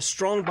we want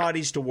strong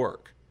bodies to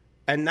work.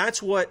 And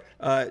that's what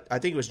I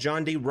think it was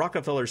John D.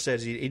 Rockefeller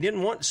says. He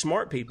didn't want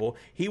smart people.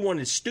 He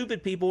wanted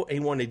stupid people. And he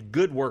wanted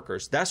good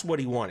workers. That's what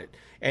he wanted.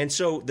 And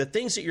so the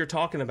things that you're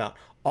talking about,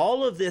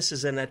 all of this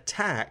is an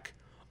attack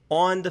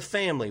on the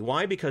family.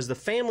 Why? Because the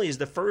family is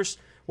the first.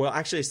 Well,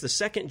 actually, it's the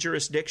second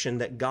jurisdiction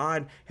that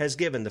God has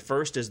given. The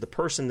first is the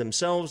person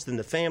themselves, then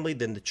the family,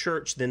 then the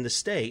church, then the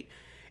state.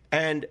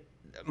 And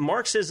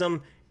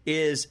Marxism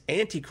is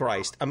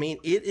Antichrist. I mean,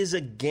 it is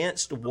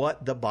against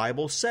what the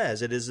Bible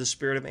says. It is the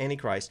spirit of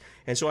Antichrist.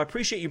 And so I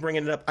appreciate you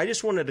bringing it up. I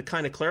just wanted to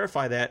kind of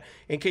clarify that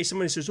in case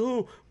somebody says,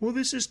 oh, well,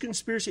 this is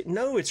conspiracy.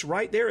 No, it's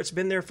right there. It's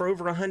been there for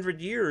over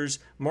 100 years.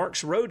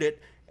 Marx wrote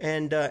it.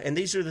 And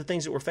these are the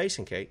things that we're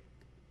facing, Kate.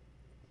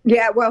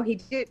 Yeah, well, he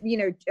did,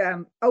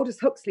 Aldous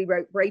Huxley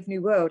wrote Brave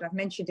New World. I've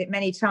mentioned it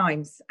many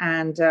times.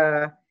 And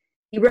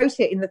he wrote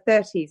it in the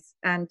 30s.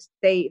 And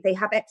they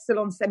have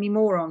epsilon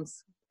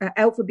semi-morons.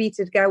 Alpha,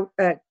 beta,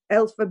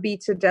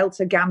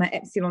 delta, gamma,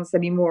 epsilon,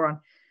 semi-moron.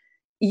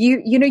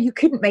 You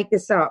couldn't make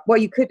this up. Well,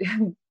 you could.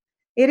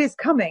 It is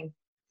coming.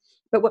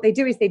 But what they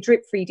do is they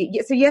drip feed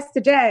it. So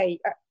yesterday,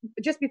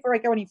 just before I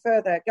go any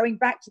further, going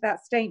back to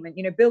that statement,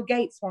 Bill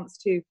Gates wants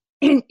to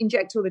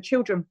inject all the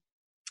children.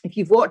 If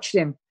you've watched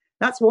him,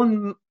 that's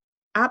one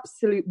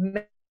absolute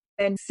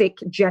sick,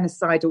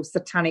 genocidal,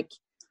 satanic,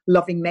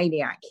 loving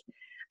maniac.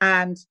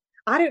 And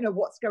I don't know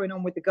what's going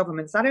on with the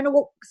governments. I don't know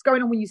what's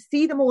going on when you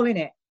see them all in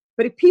it.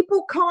 But if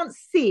people can't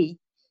see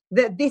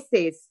that this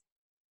is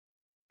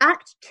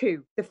Act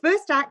 2, the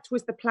first act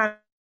was the plan.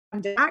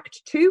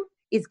 Act 2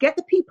 is get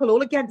the people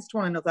all against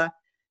one another,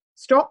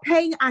 stop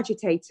paying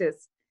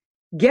agitators,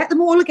 get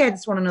them all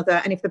against one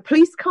another. And if the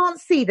police can't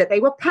see that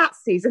they were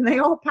patsies, and they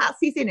are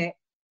patsies in it,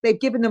 they've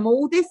given them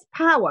all this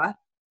power,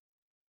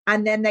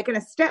 and then they're going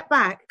to step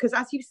back because,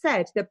 as you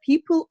said, the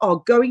people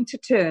are going to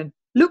turn.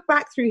 Look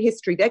back through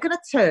history. They're going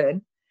to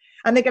turn,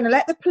 and they're going to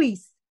let the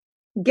police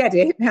get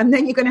it, and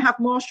then you're going to have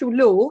martial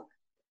law.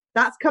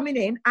 That's coming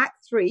in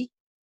Act 3,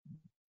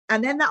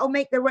 and then that will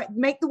make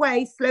the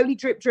way slowly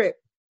drip.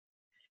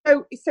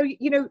 So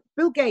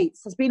Bill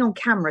Gates has been on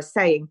camera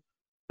saying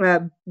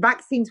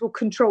vaccines will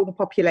control the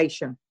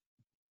population,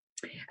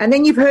 and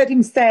then you've heard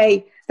him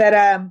say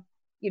that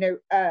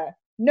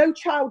no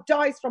child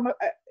dies from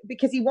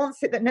because he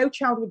wants it that no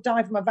child would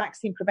die from a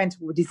vaccine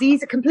preventable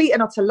disease. A complete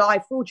and utter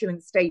lie,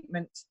 fraudulent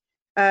statement.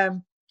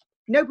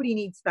 Nobody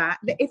needs that.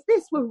 If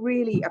this were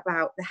really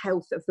about the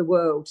health of the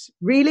world,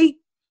 really,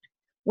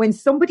 when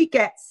somebody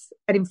gets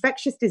an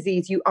infectious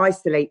disease, you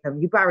isolate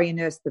them, you barrier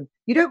nurse them.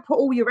 You don't put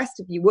all your rest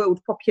of your world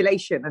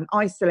population and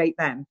isolate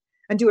them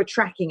and do a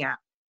tracking app.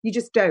 You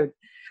just don't.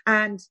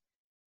 and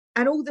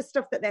all the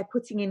stuff that they're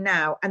putting in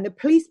now, and the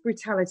police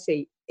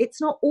brutality. It's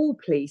not all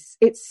police,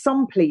 it's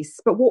some police.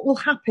 But what will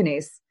happen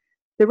is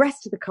the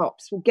rest of the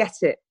cops will get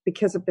it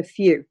because of the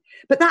few.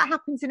 But that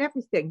happens in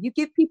everything. You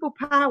give people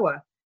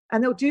power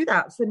and they'll do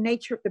that. It's the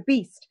nature of the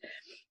beast.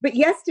 But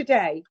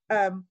yesterday,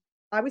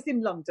 I was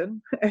in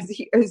London,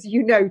 as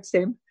you know,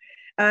 Tim,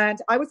 and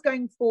I was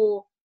going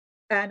for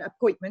an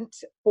appointment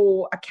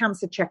for a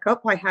cancer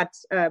checkup. I had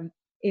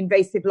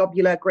invasive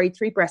lobular grade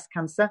 3 breast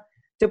cancer,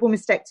 double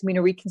mastectomy and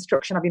a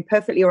reconstruction. I've been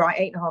perfectly all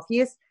right 8.5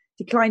 years.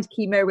 Declined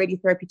chemo,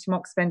 radiotherapy,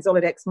 tamoxifen,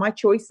 Zoladex, my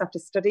choice after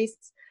studies.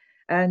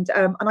 And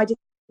I did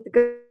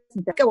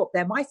go up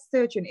there. My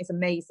surgeon is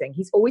amazing.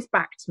 He's always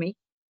backed me.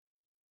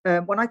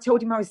 When I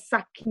told him I was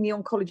sacking the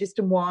oncologist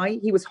and why,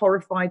 he was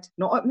horrified,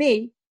 not at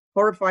me,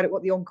 horrified at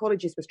what the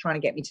oncologist was trying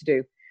to get me to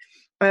do.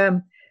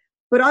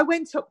 But I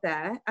went up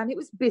there and it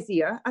was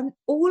busier, and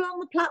all on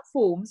the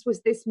platforms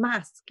was this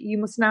mask. You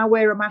must now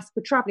wear a mask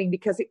for traveling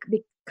because it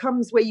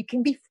becomes where you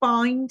can be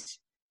fined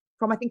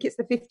from, I think it's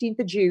the 15th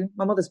of June,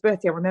 my mother's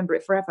birthday, I remember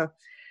it forever.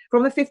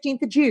 From the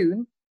 15th of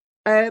June,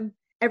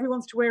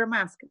 everyone's to wear a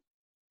mask.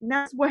 And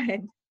that's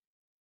when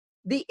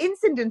the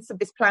incidence of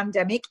this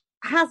pandemic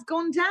has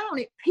gone down.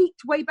 It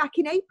peaked way back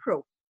in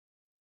April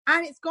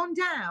and it's gone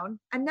down.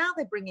 And now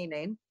they're bringing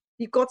in,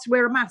 you've got to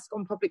wear a mask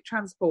on public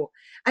transport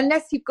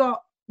unless you've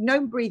got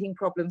known breathing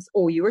problems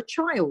or you're a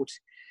child.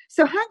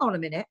 So hang on a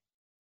minute.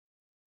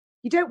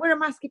 You don't wear a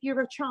mask if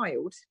you're a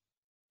child,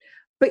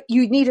 but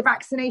you need a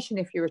vaccination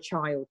if you're a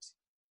child.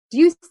 Do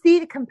you see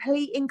the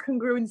complete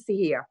incongruency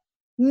here?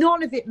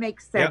 None of it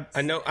makes sense.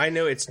 Yeah, I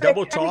know. It's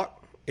double talk.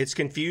 It's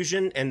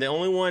confusion, and the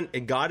only one,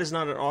 God is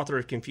not an author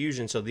of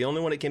confusion, so the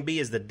only one it can be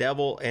is the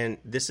devil, and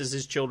this is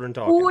his children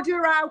talking.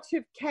 Order out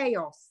of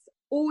chaos.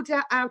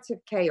 Order out of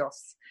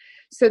chaos.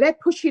 So they're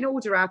pushing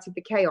order out of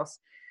the chaos.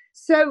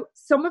 So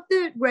some of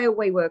the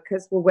railway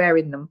workers were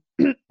wearing them.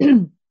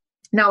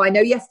 Now, I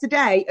know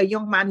yesterday a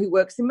young man who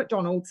works in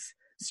McDonald's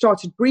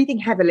started breathing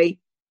heavily,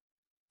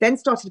 then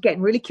started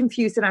getting really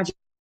confused and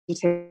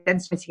agitated, then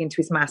splitting into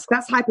his mask.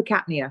 That's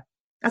hypocapnia.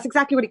 That's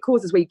exactly what it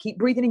causes, where you keep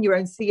breathing in your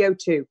own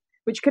CO2,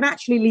 which can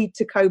actually lead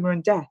to coma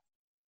and death.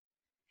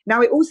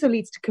 Now, it also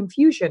leads to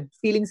confusion,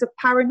 feelings of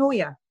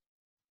paranoia.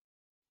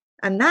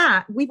 And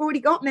that, we've already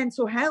got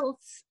mental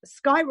health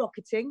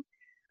skyrocketing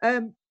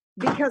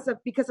because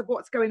of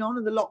what's going on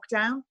in the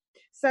lockdown.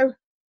 So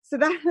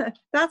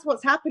that's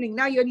what's happening.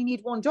 Now you only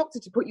need one doctor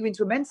to put you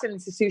into a mental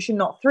institution,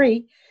 not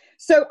 3.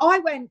 So I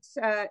went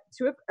to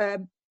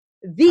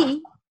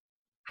the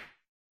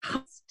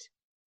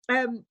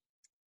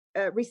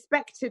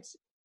respected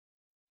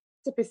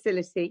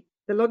facility,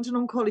 the London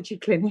Oncology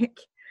Clinic,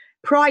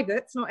 private,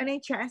 it's not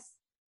NHS,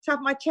 to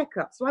have my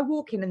checkup. So I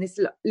walk in and this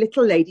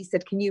little lady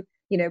said, can you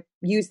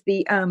use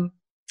the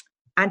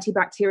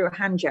antibacterial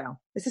hand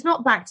gel? This is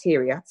not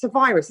bacteria, it's a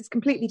virus, it's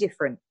completely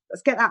different.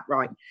 Let's get that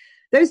right.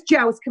 Those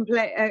gels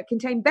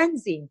contain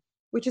benzene,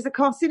 which is a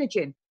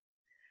carcinogen.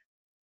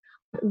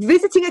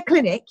 Visiting a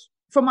clinic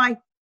for my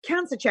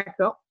cancer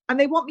checkup, and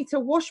they want me to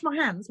wash my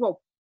hands,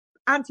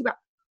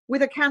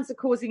 with a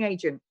cancer-causing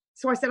agent.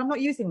 So I said, I'm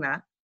not using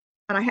that.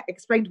 And I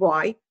explained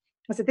why.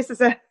 I said, this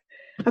is a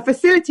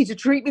facility to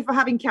treat me for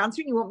having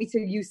cancer, and you want me to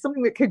use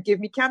something that could give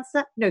me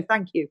cancer? No,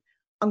 thank you.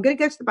 I'm going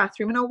to go to the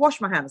bathroom and I'll wash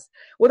my hands.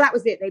 Well, that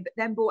was it. They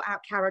then brought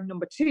out Karen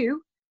number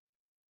 2.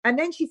 And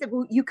then she said,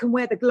 well, you can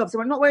wear the gloves.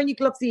 So I'm not wearing your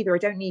gloves either. I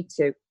don't need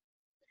to.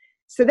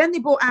 So then they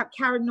brought out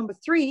Karen number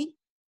 3.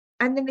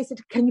 And then they said,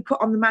 can you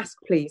put on the mask,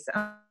 please?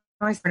 And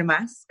I said, a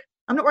mask?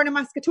 I'm not wearing a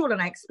mask at all.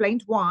 And I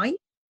explained why.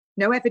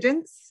 No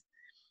evidence.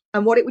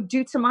 And what it would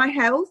do to my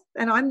health.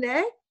 And I'm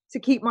there to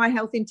keep my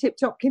health in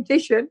tip-top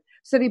condition.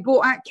 So they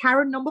brought out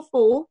Karen number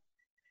 4.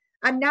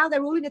 And now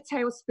they're all in a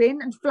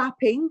tailspin and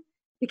flapping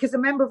because a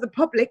member of the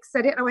public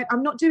said it. And I went,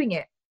 I'm not doing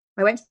it.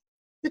 I went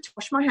to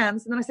wash my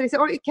hands. And then I said,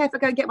 all right, care if I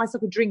go and get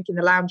myself a drink in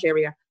the lounge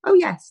area? Oh,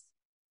 yes.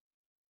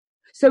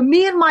 So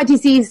me and my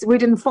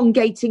disease-ridden,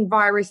 fungating,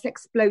 virus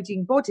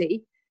exploding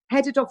body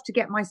headed off to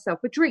get myself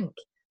a drink.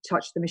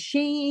 Touched the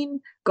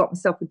machine, got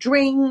myself a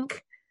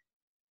drink.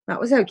 That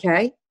was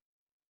okay.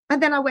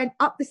 And then I went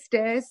up the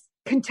stairs,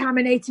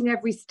 contaminating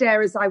every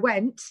stair as I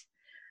went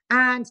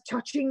and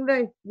touching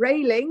the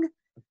railing.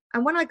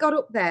 And when I got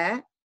up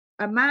there,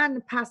 a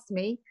man passed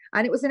me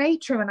and it was an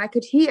atrium and I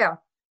could hear.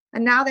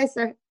 And now there's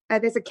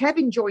a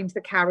Kevin joined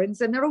the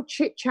Karens and they're all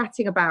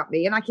chit-chatting about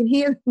me and I can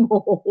hear them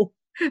all.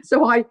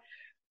 So I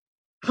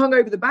hung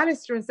over the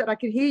banister and said, I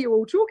can hear you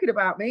all talking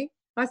about me.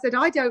 I said,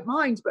 I don't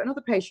mind, but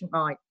another patient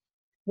might.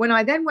 When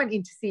I then went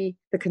in to see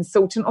the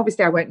consultant,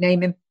 obviously I won't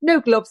name him,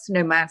 no gloves,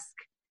 no mask,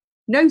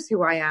 knows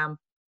who I am,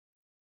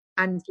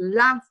 and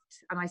laughed.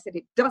 And I said,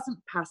 it doesn't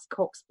pass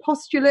Koch's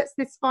postulates,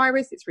 this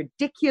virus. It's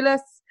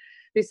ridiculous,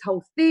 this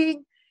whole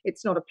thing.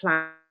 It's not a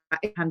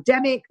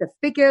pandemic, the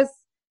figures.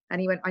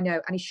 And he went, I know.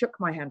 And he shook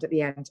my hand at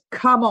the end.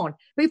 Come on.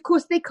 But of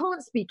course, they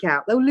can't speak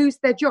out. They'll lose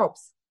their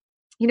jobs.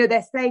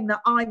 They're saying that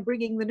I'm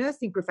bringing the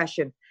nursing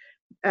profession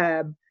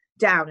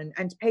down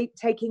and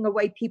taking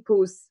away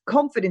people's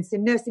confidence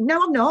in nursing.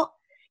 No, I'm not.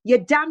 Your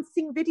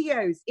dancing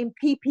videos in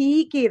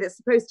PPE gear that's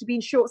supposed to be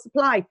in short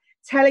supply,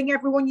 telling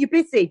everyone you're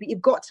busy, but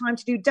you've got time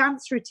to do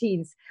dance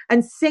routines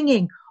and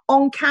singing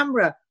on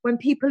camera when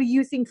people are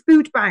using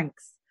food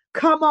banks.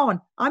 Come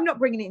on, I'm not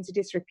bringing it into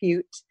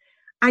disrepute.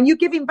 And you're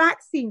giving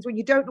vaccines when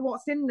you don't know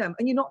what's in them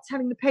and you're not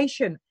telling the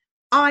patient.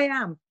 I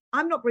am.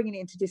 I'm not bringing it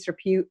into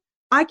disrepute.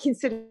 I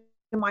consider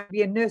might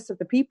be a nurse of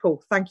the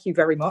people. Thank you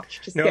very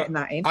much. Just getting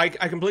that in. I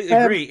completely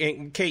agree.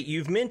 And Kate,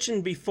 you've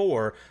mentioned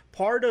before,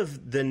 part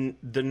of the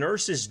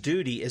nurse's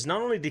duty is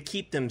not only to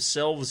keep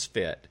themselves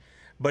fit,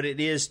 but it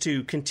is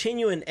to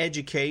continue an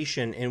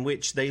education in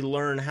which they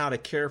learn how to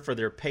care for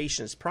their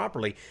patients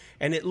properly.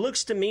 And it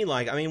looks to me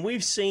like, I mean,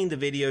 we've seen the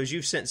videos.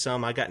 You've sent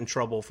some. I got in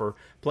trouble for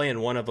playing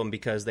one of them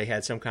because they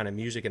had some kind of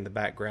music in the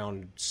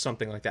background,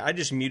 something like that. I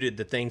just muted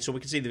the thing so we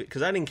could see,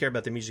 because I didn't care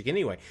about the music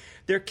anyway.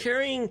 They're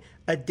carrying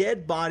a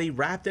dead body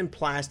wrapped in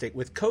plastic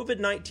with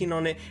COVID-19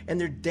 on it, and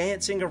they're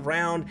dancing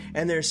around,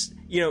 and there's,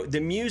 you know,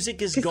 the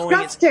music is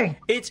disgusting.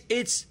 Going.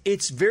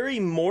 It's very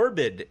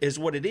morbid is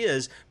what it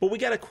is. But we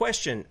got a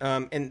question,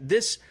 and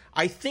this,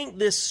 I think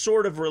this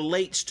sort of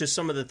relates to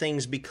some of the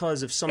things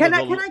because of some of the...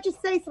 Can I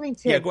just say something,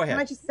 Tim? Yeah, go ahead.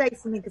 Can I just say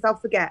something, because I'll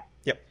forget?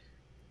 Yep.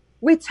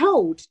 We're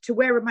told to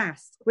wear a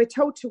mask. We're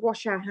told to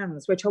wash our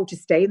hands. We're told to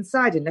stay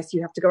inside unless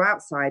you have to go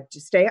outside.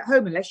 To stay at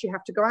home unless you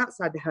have to go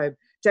outside the home.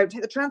 Don't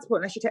take the transport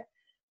unless you take...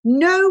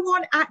 No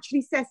one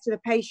actually says to the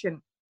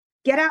patient,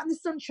 get out in the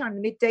sunshine,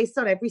 the midday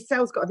sun. Every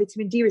cell's got a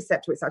vitamin D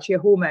receptor. It's actually a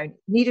hormone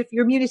needed for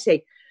your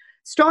immunity.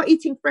 Start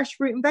eating fresh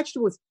fruit and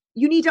vegetables.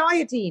 You need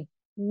iodine.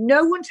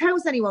 No one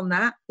tells anyone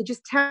that. They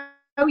just tell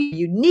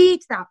you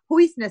need that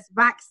poisonous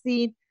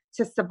vaccine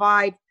to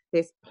survive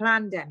this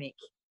pandemic.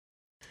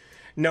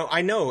 No,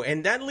 I know,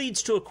 and that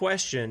leads to a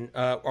question.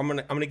 I'm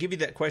gonna give you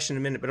that question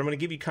in a minute, but I'm gonna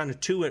give you kind of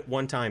two at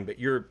one time. But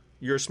you're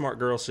a smart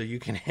girl, so you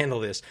can handle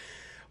this.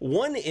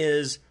 One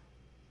is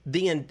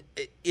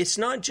it's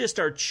not just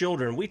our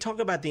children. We talk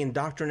about the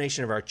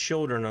indoctrination of our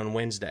children on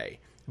Wednesday,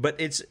 but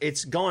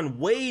it's gone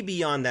way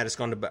beyond that. It's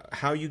gone to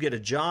how you get a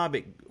job,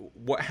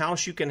 what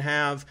house you can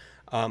have,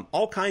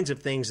 all kinds of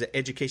things that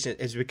education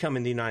has become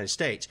in the United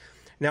States.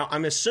 Now,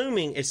 I'm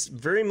assuming it's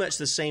very much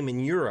the same in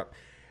Europe.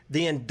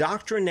 The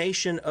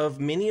indoctrination of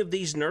many of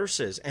these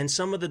nurses and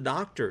some of the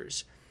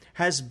doctors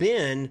has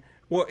been,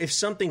 well, if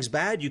something's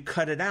bad, you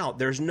cut it out.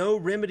 There's no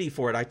remedy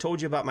for it. I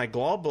told you about my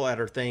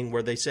gallbladder thing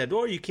where they said,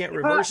 oh, you can't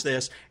reverse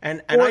this.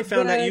 And I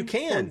found out you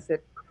can.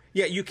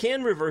 Yeah, you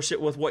can reverse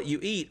it with what you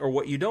eat or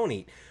what you don't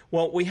eat.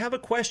 Well, we have a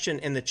question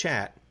in the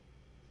chat.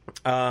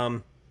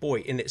 And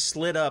it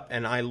slid up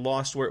and I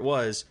lost where it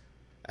was.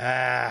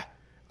 I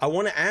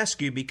want to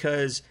ask you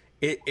because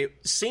it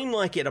seemed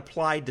like it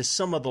applied to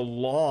some of the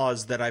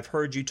laws that I've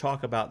heard you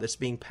talk about that's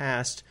being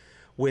passed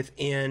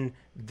within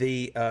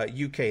the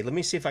UK. Let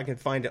me see if I can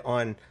find it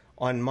on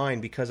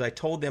mine, because I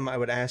told them I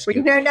would ask you.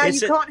 You know, now you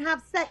can't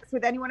have sex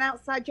with anyone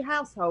outside your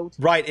household.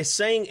 Right. It's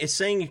saying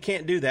you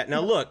can't do that. Now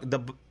look,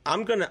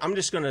 I'm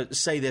just gonna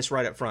say this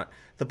right up front.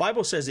 The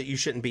Bible says that you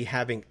shouldn't be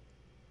having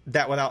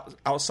that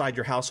outside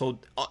your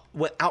household,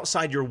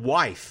 outside your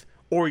wife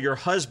or your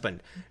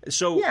husband.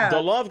 So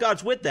the law of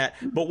God's with that.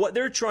 But what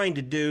they're trying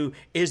to do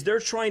is they're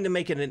trying to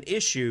make it an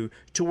issue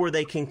to where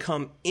they can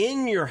come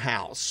in your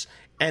house.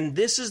 And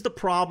this is the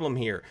problem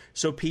here.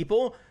 So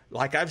people,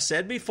 like I've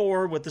said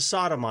before with the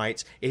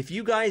sodomites, if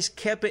you guys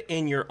kept it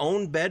in your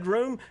own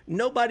bedroom,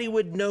 nobody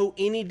would know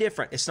any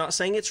different. It's not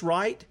saying it's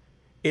right.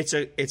 It's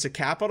a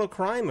capital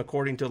crime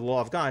according to the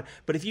law of God.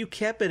 But if you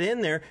kept it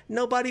in there,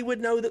 nobody would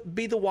know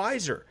be the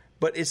wiser.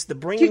 But it's the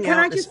bringing out... Can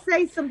I just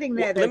say something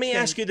there? Let me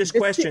ask you this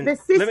question.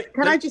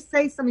 Can I just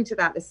say something to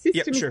that? The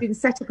system has been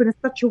set up in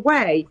such a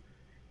way.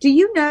 Do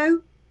you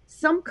know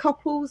some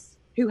couples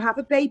who have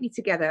a baby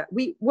together,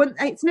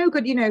 it's no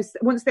good, you know,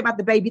 once they've had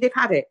the baby, they've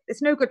had it.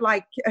 It's no good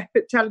like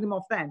telling them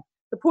off then.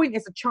 The point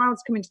is a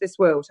child's come into this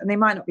world and they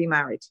might not be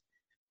married.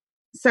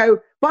 So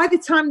by the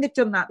time they've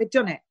done that, they've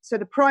done it. So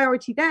the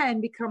priority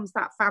then becomes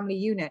that family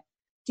unit.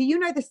 Do you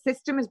know the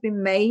system has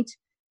been made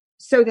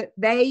so that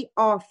they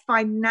are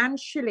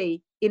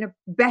financially in a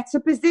better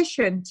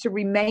position to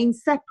remain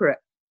separate,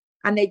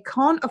 and they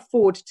can't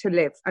afford to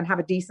live and have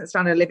a decent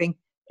standard of living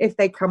if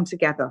they come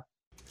together?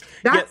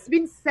 That's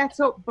been set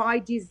up by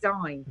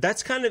design.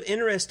 That's kind of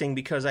interesting,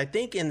 because I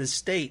think in the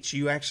States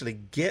you actually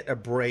get a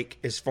break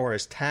as far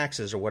as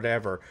taxes or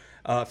whatever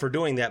for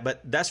doing that. But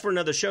that's for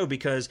another show,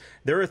 because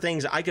there are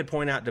things I could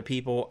point out to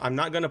people. I'm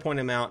not going to point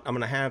them out. I'm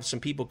going to have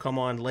some people come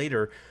on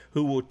later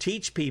who will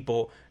teach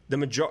people the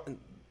majority.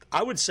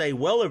 I would say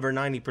well over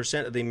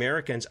 90% of the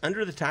Americans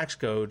under the tax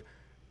code,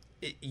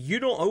 you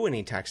don't owe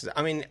any taxes.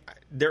 I mean,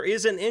 there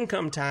is an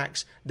income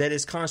tax that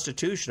is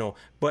constitutional,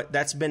 but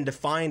that's been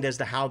defined as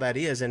to how that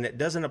is, and it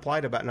doesn't apply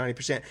to about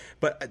 90%.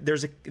 But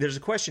there's a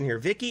question here.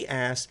 Vicky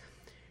asked,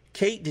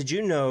 Kate, did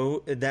you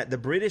know that the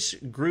British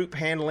group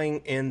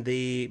handling in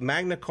the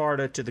Magna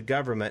Carta to the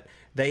government,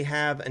 they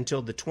have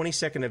until the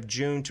 22nd of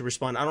June to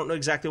respond? I don't know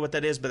exactly what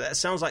that is, but that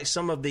sounds like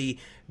some of the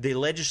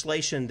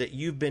legislation that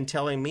you've been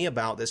telling me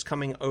about that's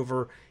coming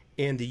over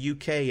in the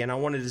UK, and I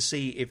wanted to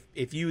see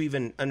if you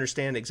even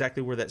understand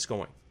exactly where that's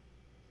going.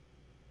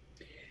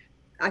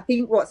 I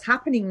think what's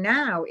happening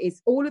now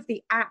is all of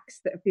the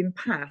acts that have been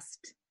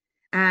passed,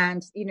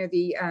 and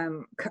the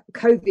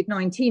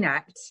COVID-19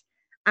 Act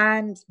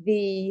and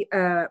the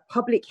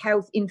Public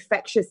Health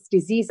Infectious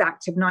Disease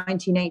Act of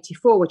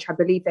 1984, which I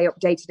believe they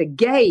updated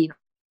again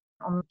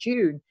on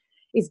June,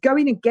 is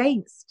going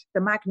against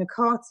the Magna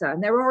Carta.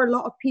 And there are a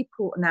lot of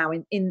people now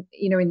in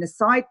the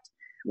side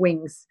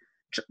wings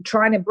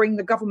trying to bring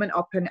the government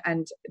up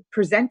and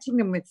presenting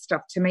them with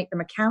stuff to make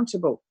them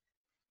accountable.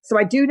 So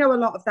I do know a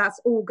lot of that's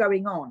all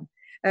going on.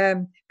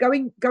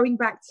 Going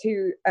back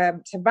to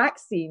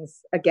vaccines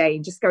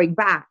again, just going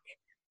back,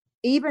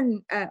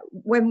 even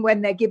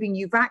when they're giving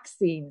you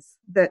vaccines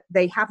that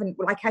they haven't,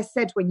 like I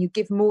said, when you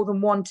give more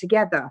than one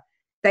together,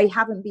 they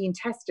haven't been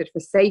tested for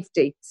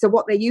safety. So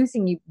what they're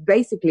using you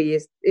basically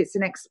is it's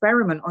an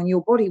experiment on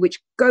your body, which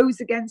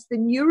goes against the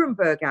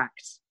Nuremberg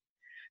Act.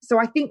 So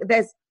I think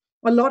there's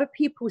a lot of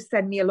people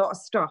send me a lot of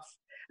stuff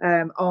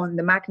on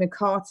the Magna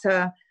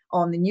Carta,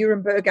 on the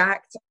Nuremberg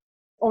Act,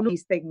 on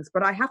these things,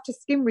 but I have to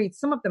skim read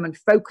some of them and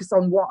focus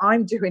on what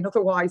I'm doing.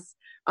 Otherwise,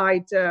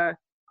 I'd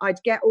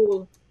get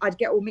all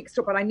mixed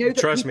up. But I know that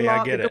trust me,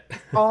 I get it.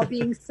 Are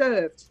being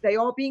served. They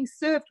are being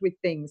served with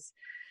things.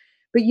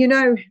 But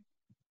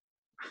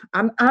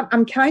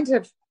I'm kind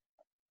of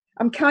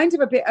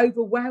a bit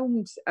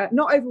overwhelmed.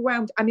 Not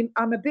overwhelmed. I mean,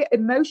 I'm a bit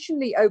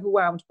emotionally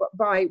overwhelmed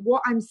by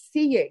what I'm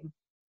seeing.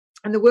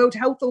 And the World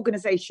Health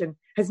Organization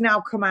has now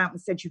come out and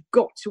said you've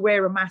got to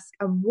wear a mask.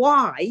 And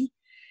why?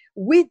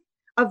 With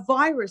a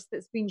virus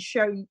that's been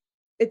shown,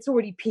 it's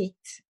already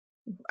peaked.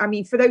 I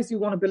mean, for those who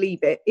want to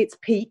believe it, it's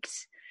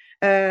peaked.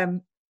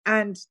 And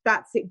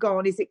that's it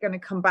gone. Is it going to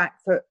come back?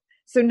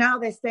 So now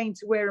they're saying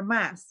to wear a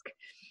mask.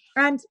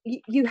 And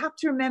you have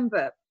to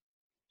remember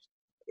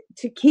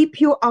to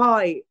keep your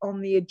eye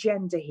on the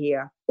agenda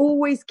here.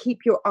 Always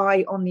keep your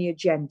eye on the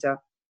agenda.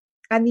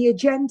 And the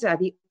agenda,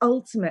 the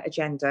ultimate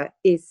agenda,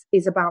 is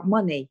about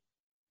money.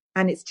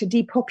 And it's to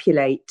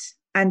depopulate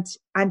and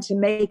to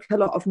make a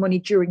lot of money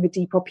during the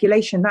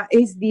depopulation. That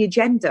is the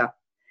agenda.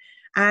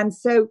 And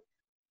so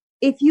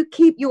if you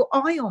keep your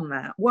eye on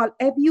that,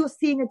 whatever you're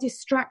seeing a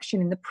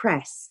distraction in the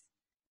press,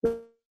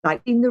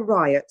 like in the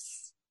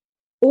riots,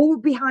 all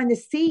behind the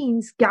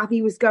scenes,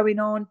 Gavi was going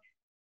on,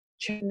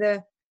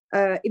 the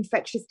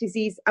infectious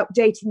disease,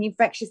 updating the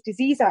Infectious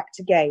Disease Act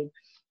again.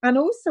 And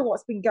also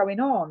what's been going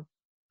on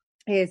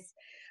is,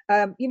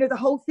 the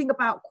whole thing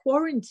about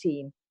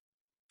quarantine.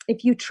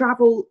 If you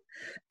travel,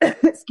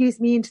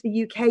 into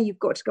the UK, you've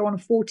got to go on a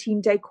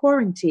 14-day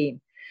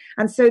quarantine.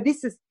 And so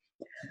this is,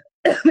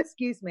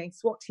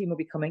 SWAT team will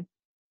be coming,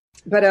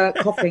 but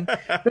coughing.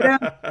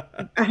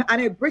 But I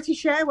know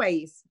British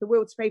Airways, the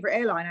world's favourite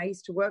airline, I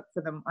used to work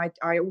for them.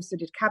 I also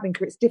did cabin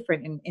crew. It's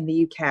different in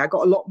the UK. I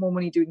got a lot more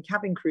money doing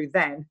cabin crew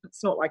then.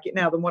 It's not like it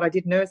now than what I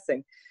did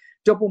nursing,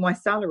 double my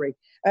salary.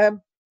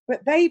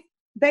 But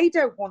they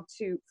don't want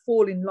to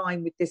fall in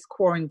line with this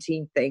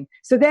quarantine thing.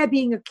 So they're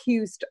being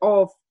accused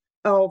of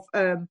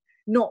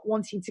not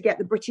wanting to get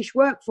the British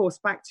workforce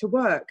back to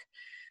work.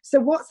 So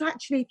what's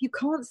actually, if you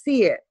can't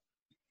see it,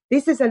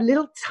 this is a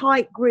little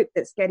tight grip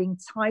that's getting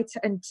tighter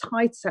and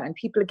tighter, and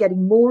people are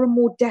getting more and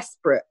more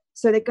desperate.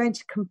 So they're going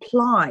to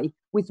comply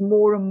with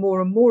more and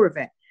more and more of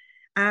it.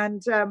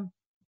 And I'm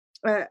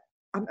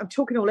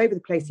talking all over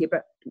the place here,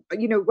 but,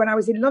 when I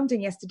was in London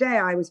yesterday,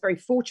 I was very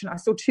fortunate. I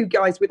saw two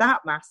guys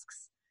without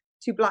masks,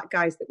 two black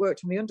guys that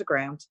worked on the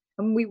underground,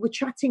 and we were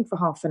chatting for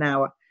half an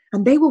hour,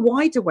 and they were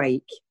wide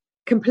awake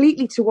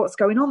completely to what's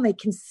going on. They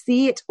can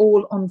see it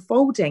all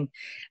unfolding.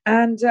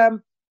 And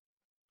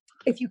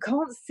if you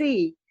can't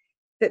see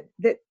that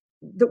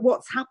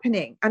what's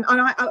happening, and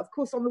I, of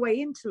course, on the way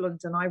into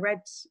London, I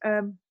read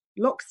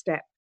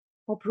Lockstep,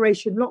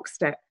 Operation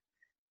Lockstep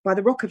by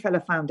the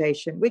Rockefeller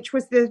Foundation, which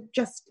was the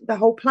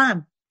whole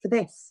plan for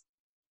this,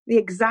 the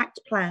exact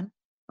plan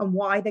and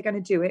why they're going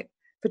to do it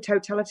for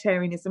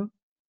totalitarianism.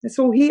 It's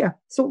all here.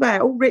 It's all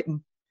there, all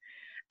written.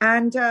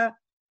 And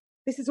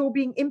this is all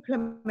being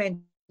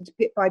implemented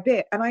bit by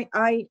bit. And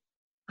I'm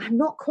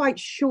not quite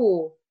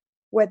sure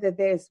whether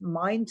there's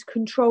mind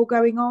control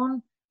going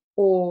on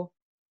or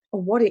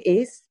what it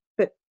is.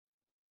 But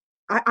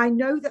I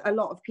know that a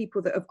lot of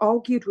people that have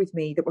argued with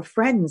me, that were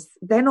friends,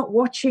 they're not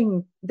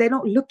looking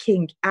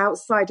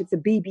outside of the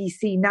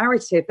BBC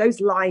narrative, those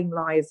lying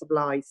liars of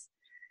lies.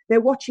 They're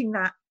watching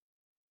that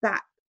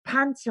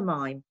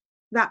pantomime,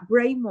 that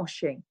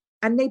brainwashing,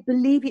 and they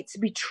believe it to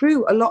be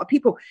true. A lot of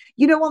people,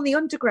 on the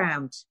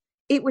underground,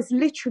 it was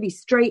literally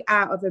straight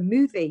out of a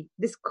movie,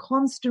 this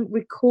constant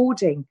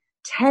recording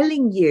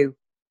telling you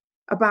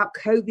about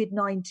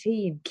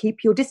COVID-19,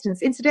 keep your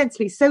distance.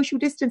 Incidentally, social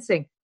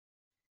distancing,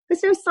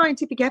 there's no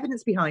scientific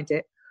evidence behind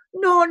it.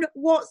 None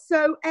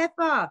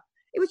whatsoever.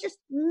 It was just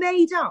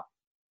made up.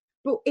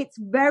 But it's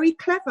very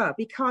clever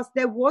because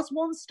there was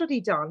one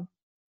study done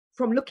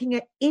from looking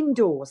at an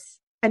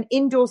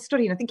indoor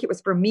study, and I think it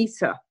was for a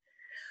meter.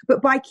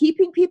 But by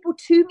keeping people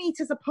 2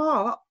 meters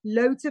apart,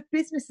 loads of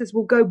businesses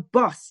will go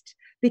bust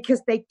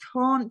because they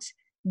can't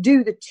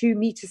do the 2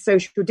 meter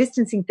social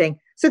distancing thing.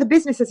 So the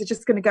businesses are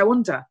just going to go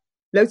under.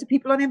 Loads of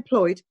people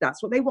unemployed.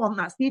 That's what they want.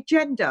 That's the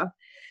agenda.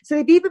 So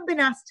they've even been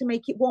asked to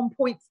make it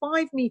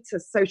 1.5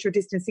 meters social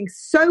distancing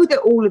so that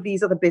all of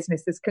these other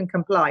businesses can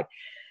comply.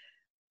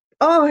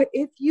 Oh,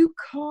 if you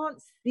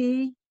can't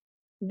see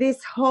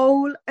this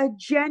whole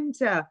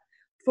agenda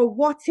for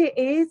what it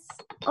is,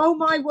 oh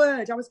my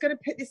word, I was going to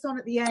put this on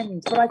at the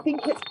end, but I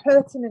think it's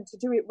pertinent to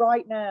do it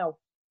right now.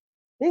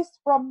 This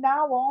from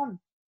now on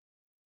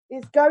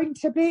is going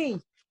to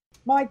be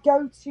my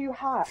go-to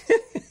hat.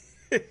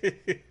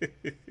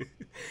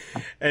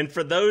 And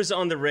for those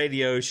on the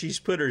radio, she's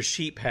put her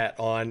sheep hat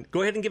on.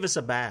 Go ahead and give us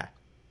a bow.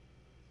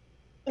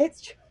 Can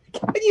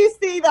you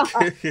see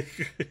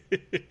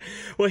that?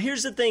 Well,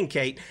 here's the thing,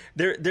 Kate.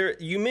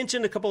 You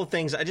mentioned a couple of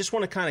things. I just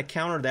want to kind of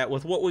counter that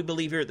with what we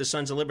believe here at the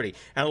Sons of Liberty.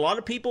 And a lot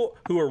of people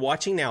who are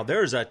watching now,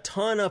 there's a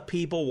ton of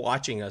people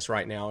watching us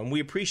right now, and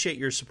we appreciate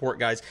your support,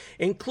 guys,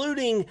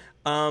 including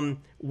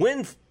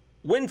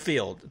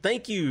Winfield.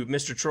 Thank you,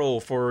 Mr.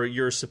 Troll, for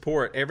your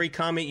support. Every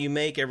comment you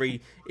make,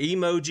 every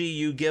emoji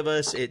you give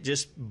us, it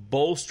just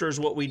bolsters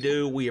what we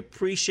do. We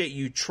appreciate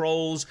you,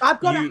 trolls.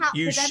 I've got a hat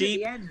you for them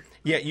sheep. at the end.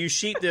 Yeah, you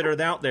sheep that are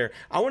out there.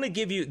 I want to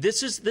give you,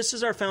 this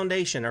is our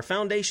foundation. Our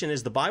foundation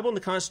is the Bible and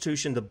the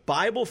Constitution. The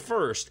Bible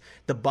first.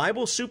 The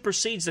Bible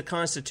supersedes the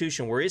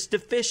Constitution. Where it's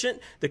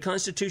deficient, the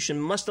Constitution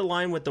must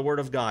align with the Word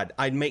of God.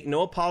 I'd make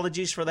no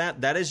apologies for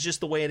that. That is just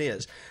the way it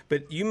is.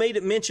 But you made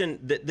it mention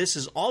that this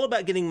is all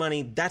about getting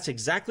money. That's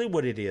exactly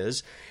what it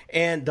is.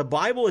 And the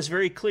Bible is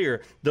very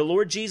clear. The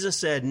Lord Jesus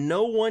said,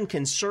 no one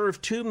can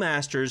serve two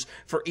masters,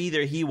 for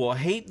either he will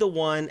hate the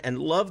one and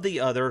love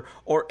the other,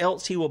 or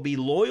else he will be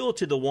loyal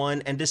to the one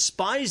and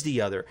despise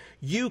the other.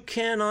 You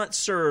cannot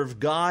serve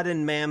God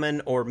and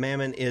mammon, or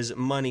mammon is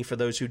money for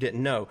those who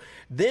didn't know.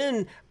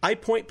 Then I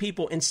point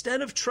people,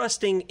 instead of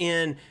trusting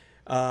in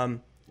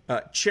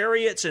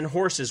chariots and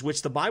horses,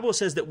 which the Bible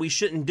says that we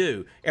shouldn't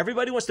do.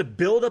 Everybody wants to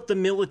build up the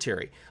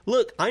military.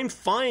 Look, I'm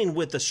fine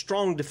with a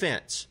strong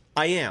defense.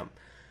 I am.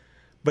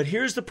 But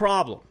here's the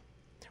problem.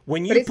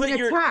 When you put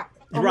your attack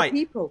on right,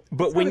 people.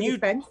 But when you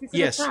defense, it's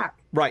yes, an attack.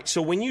 Right.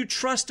 So when you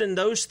trust in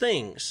those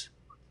things,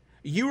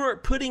 you are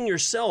putting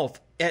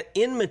yourself at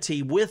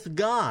enmity with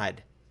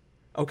God.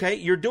 Okay?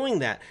 You're doing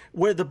that.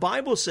 Where the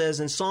Bible says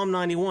in Psalm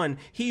 91,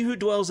 he who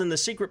dwells in the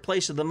secret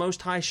place of the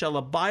Most High shall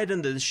abide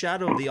under the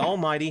shadow of the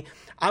Almighty.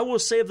 I will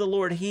say of the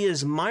Lord, he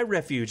is my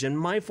refuge and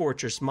my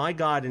fortress, my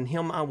God, in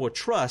him I will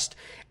trust.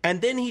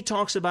 And then he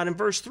talks about in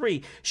verse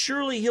 3,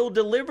 surely he'll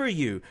deliver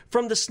you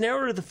from the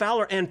snare of the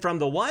fowler and from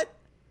the what?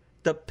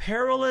 The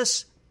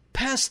perilous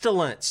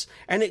pestilence.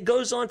 And it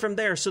goes on from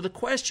there. So the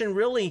question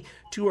really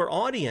to our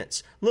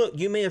audience, look,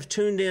 you may have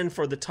tuned in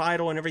for the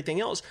title and everything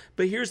else,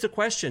 but here's the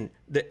question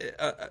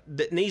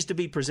that needs to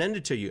be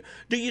presented to you.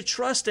 Do you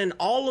trust in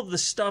all of the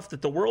stuff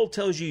that the world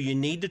tells you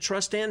need to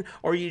trust in,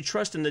 or you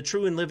trust in the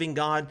true and living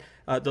God,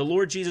 the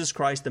Lord Jesus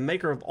Christ, the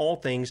maker of all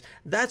things?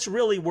 That's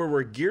really where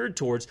we're geared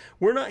towards.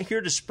 We're not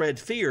here to spread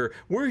fear.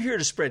 We're here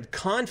to spread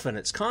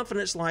confidence.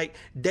 Confidence like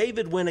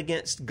David went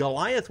against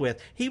Goliath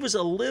with. He was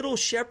a little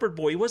shepherd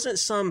boy. He wasn't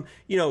some,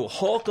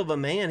 hulk of a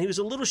man. He was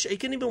a little, he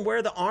couldn't even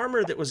wear the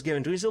armor that was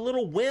given to him. He's a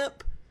little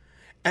wimp.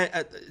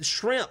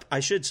 Shrimp, I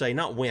should say,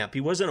 not wimp.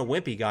 He wasn't a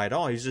wimpy guy at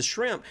all. He was a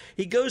shrimp.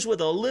 He goes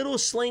with a little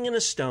sling and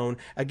a stone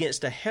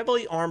against a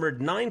heavily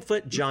armored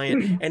 9-foot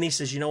giant, and he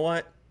says, you know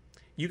what?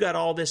 You got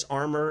all this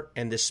armor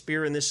and this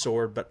spear and this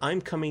sword, but I'm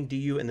coming to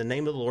you in the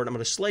name of the Lord. I'm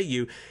going to slay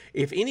you.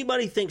 If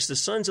anybody thinks the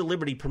Sons of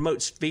Liberty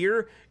promotes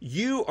fear,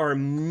 you are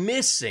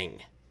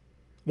missing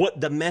what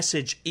the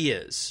message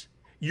is.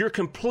 You're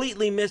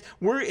completely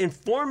we're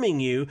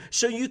informing you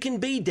so you can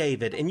be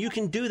David, and you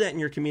can do that in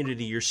your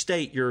community, your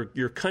state,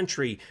 your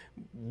country,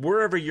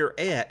 wherever you're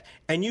at,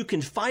 and you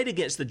can fight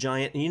against the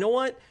giant. And you know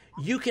what?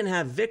 You can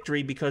have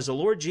victory because the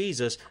Lord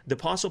Jesus, the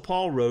Apostle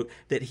Paul wrote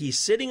that he's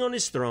sitting on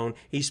his throne.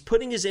 He's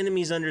putting his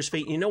enemies under his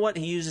feet. And you know what?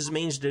 He uses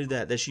means to do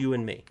that. That's you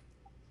and me.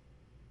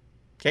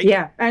 Okay?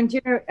 Yeah. And,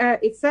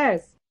 it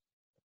says,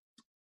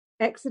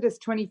 Exodus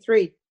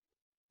 23,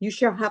 you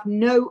shall have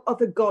no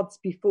other gods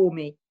before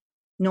me.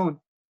 None.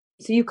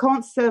 So you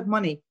can't serve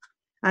money.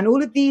 And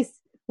all of these,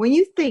 when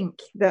you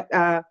think that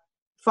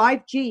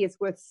 5G is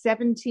worth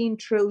 $17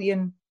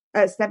 trillion,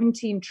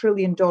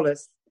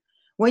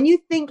 when you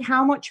think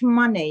how much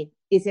money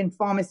is in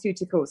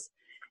pharmaceuticals,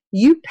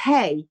 you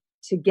pay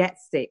to get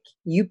sick,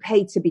 you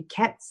pay to be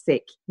kept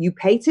sick, you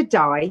pay to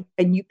die,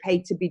 and you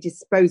pay to be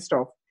disposed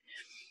of.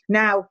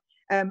 Now,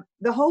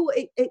 the whole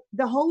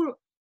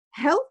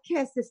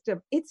healthcare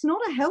system, it's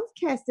not a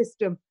healthcare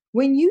system.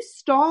 When you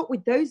start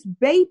with those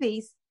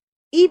babies,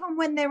 even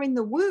when they're in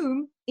the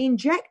womb,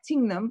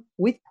 injecting them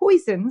with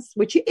poisons,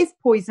 which it is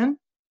poison,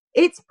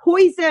 it's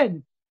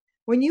poison.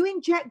 When you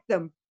inject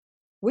them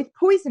with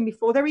poison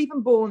before they're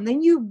even born,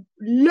 then you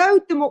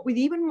load them up with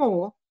even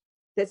more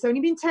that's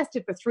only been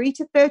tested for 3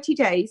 to 30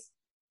 days,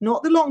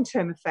 not the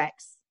long-term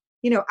effects.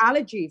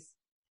 Allergies,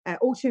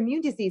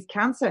 autoimmune disease,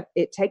 cancer,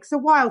 it takes a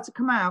while to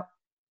come out.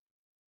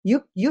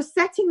 You're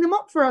setting them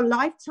up for a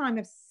lifetime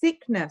of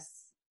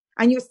sickness.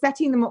 And you're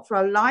setting them up for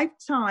a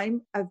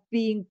lifetime of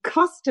being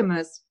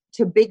customers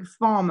to Big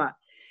Pharma.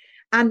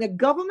 And the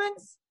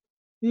governments,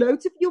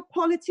 loads of your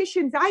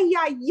politicians,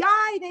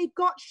 they've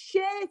got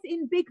shares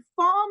in Big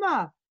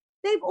Pharma.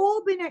 They've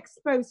all been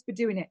exposed for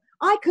doing it.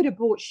 I could have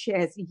bought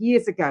shares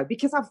years ago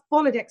because I've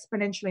followed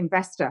Exponential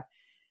Investor.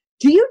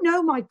 Do you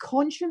know my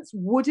conscience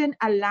wouldn't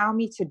allow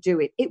me to do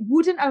it? It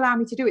wouldn't allow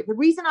me to do it. The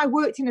reason I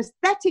worked in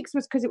aesthetics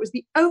was because it was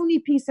the only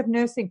piece of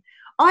nursing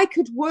I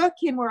could work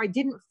in where I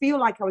didn't feel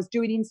like I was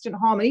doing instant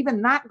harm. And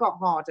even that got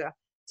harder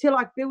till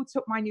I built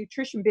up my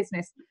nutrition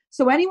business.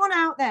 So anyone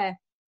out there,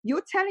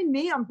 you're telling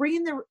me I'm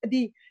bringing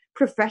the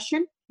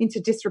profession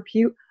into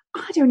disrepute?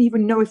 I don't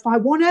even know if I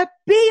want to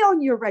be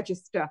on your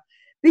register,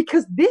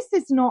 because this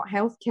is not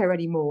healthcare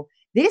anymore.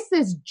 This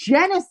is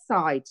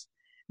genocide.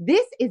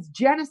 This is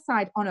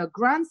genocide on a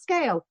grand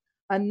scale.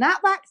 And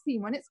that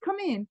vaccine, when it's come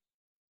in,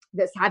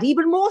 that's had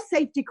even more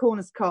safety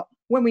corners cut,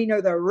 when we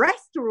know the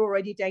rest are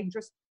already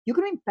dangerous, you're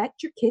going to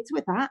infect your kids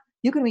with that?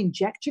 You're going to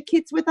inject your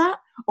kids with that?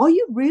 Are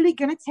you really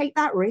going to take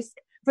that risk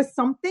for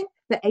something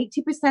that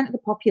 80% of the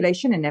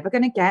population are never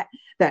going to get,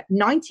 that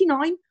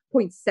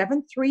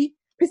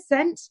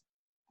 99.73%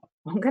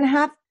 aren't going to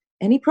have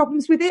any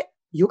problems with it?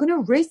 You're going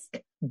to risk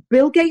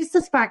Bill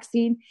Gates'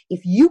 vaccine.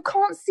 If you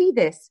can't see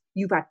this,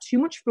 you've had too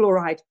much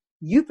fluoride.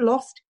 You've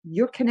lost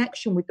your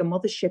connection with the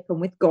mothership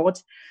and with God.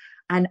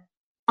 And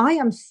I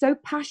am so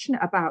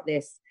passionate about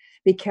this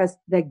because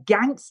the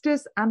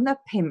gangsters and the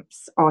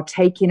pimps are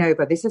taking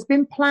over. This has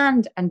been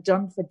planned and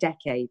done for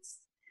decades.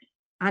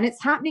 And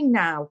it's happening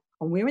now.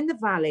 And we're in the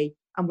valley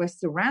and we're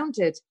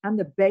surrounded, and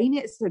the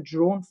bayonets are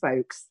drawn,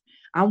 folks.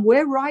 And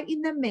we're right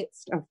in the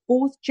midst of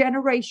fourth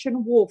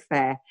generation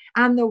warfare.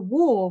 And the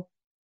war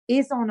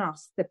is on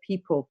us, the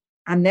people.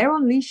 And they're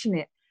unleashing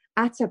it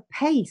at a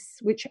pace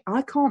which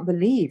I can't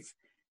believe.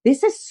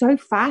 This is so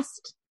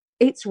fast.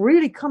 It's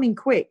really coming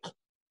quick.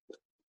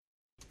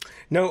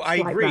 No, I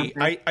agree.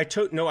 I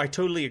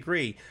totally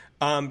agree.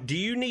 Do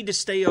you need to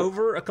stay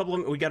over a couple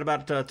of? We got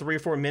about 3 or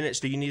 4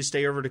 minutes. Do you need to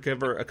stay over to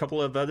cover a couple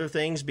of other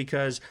things?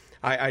 Because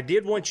I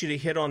did want you to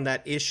hit on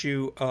that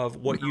issue of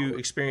what you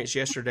experienced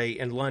yesterday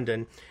in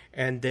London,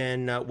 and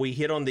then we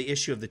hit on the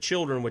issue of the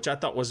children, which I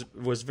thought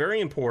was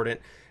very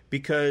important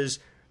because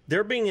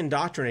they're being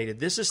indoctrinated.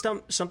 This is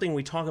something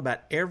we talk about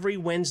every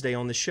Wednesday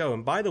on the show.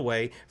 And by the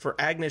way, for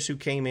Agnes, who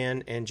came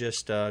in and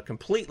just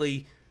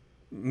completely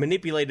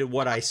manipulated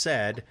what I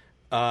said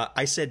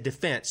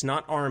defense,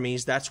 not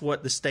armies. That's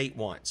what the state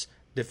wants.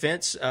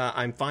 Defense,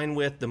 I'm fine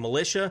with. The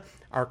militia,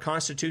 our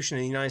Constitution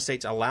in the United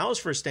States allows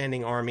for a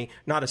standing army,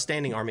 not a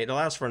standing army. It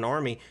allows for an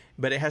army,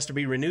 but it has to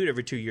be renewed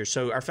every 2 years.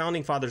 So our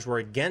founding fathers were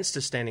against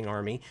a standing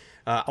army.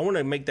 I want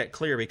to make that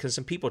clear because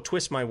some people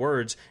twist my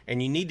words,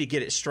 and you need to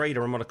get it straight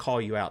or I'm going to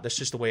call you out. That's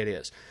just the way it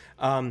is.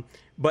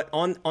 But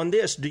on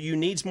this, do you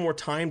need more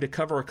time to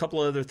cover a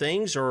couple of other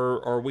things,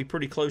 or are we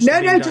pretty close to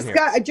being done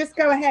here? Just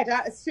go ahead.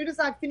 As soon as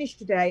I finish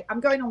today,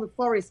 I'm going on the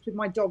forest with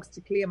my dogs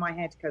to clear my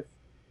head because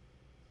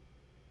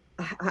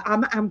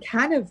I'm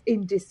kind of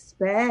in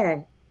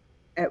despair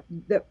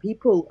that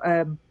people,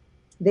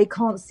 they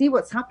can't see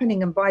what's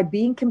happening. And by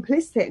being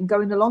complicit and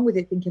going along with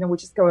it, thinking, we'll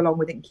just go along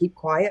with it and keep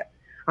quiet,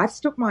 I've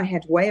stuck my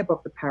head way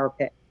above the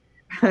parapet.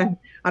 And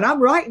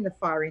I'm right in the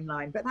firing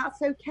line, but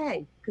that's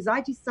okay because I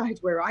decide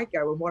where I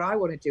go and what I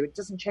want to do. It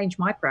doesn't change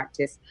my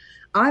practice.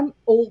 I'm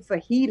all for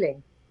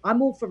healing.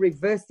 I'm all for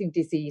reversing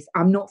disease.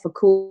 I'm not for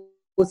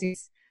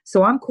causes.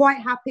 So I'm quite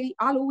happy.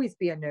 I'll always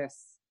be a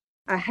nurse,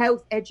 a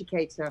health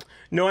educator.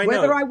 No, I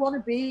whether know. I want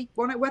to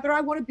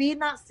be in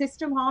that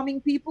system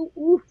harming people.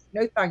 Oof,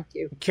 no, thank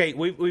you. Kate,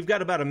 we've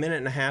got about a minute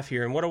and a half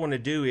here, and what I want to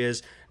do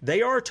is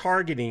they are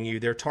targeting you.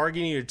 They're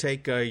targeting you to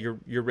take your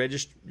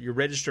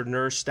registered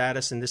nurse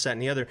status and this, that,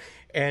 and the other.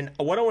 And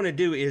what I want to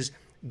do is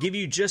give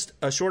you just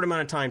a short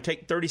amount of time.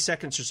 Take 30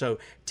 seconds or so.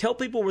 Tell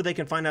people where they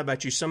can find out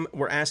about you. Some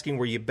were asking,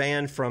 were you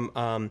banned from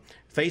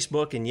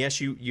Facebook? And yes,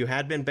 you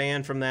had been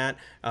banned from that.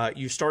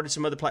 You started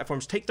some other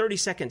platforms. Take 30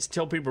 seconds.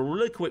 Tell people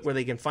really quick where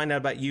they can find out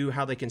about you,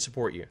 how they can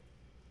support you.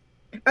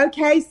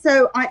 Okay,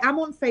 so I am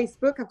on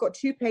Facebook. I've got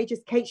 2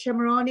 pages, Kate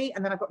Shemirani,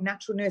 and then I've got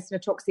Natural Nurse in a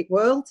Toxic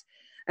World.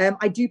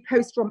 I do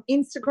post from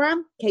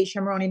Instagram, Kate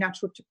Shemirani,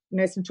 Natural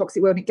Nurse in a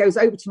Toxic World, and it goes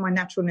over to my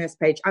Natural Nurse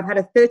page. I've had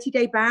a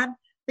 30-day ban.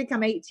 I think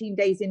I'm 18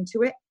 days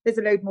into it. There's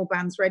a load more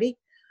bans ready.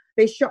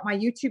 They shut my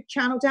YouTube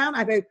channel down.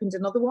 I've opened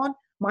another one.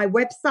 My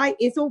website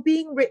is all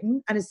being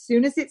written. And as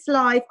soon as it's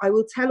live, I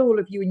will tell all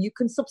of you and you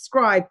can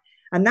subscribe.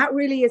 And that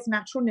really is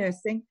natural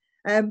nursing.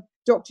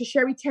 Dr.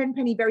 Sherry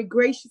Tenpenny very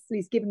graciously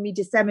has given me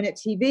Disseminate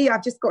TV.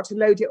 I've just got to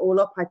load it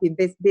all up. I've been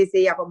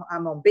busy.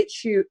 I'm on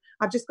BitChute.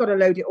 I've just got to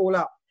load it all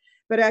up.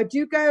 But I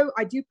do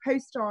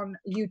post on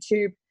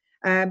YouTube.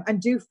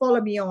 And do follow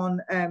me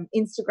on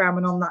Instagram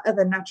and on that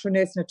other Natural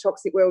Nurse in a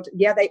Toxic World.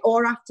 Yeah, they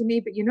are after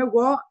me, but you know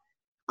what?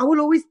 I will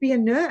always be a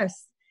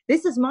nurse.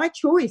 This is my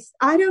choice.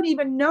 I don't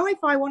even know if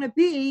I want to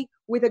be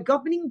with a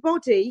governing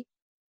body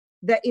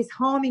that is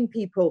harming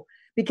people,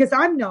 because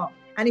I'm not.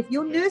 And if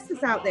your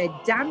nurses out there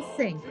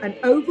dancing and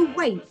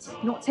overweight,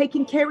 not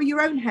taking care of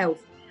your own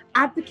health,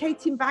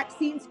 advocating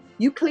vaccines,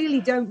 you clearly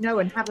don't know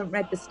and haven't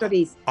read the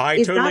studies.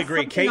 I totally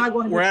agree. Kate,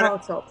 we're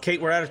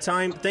out of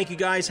time. Thank you,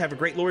 guys. Have a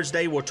great Lord's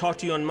Day. We'll talk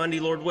to you on Monday,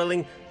 Lord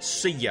willing.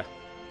 See ya.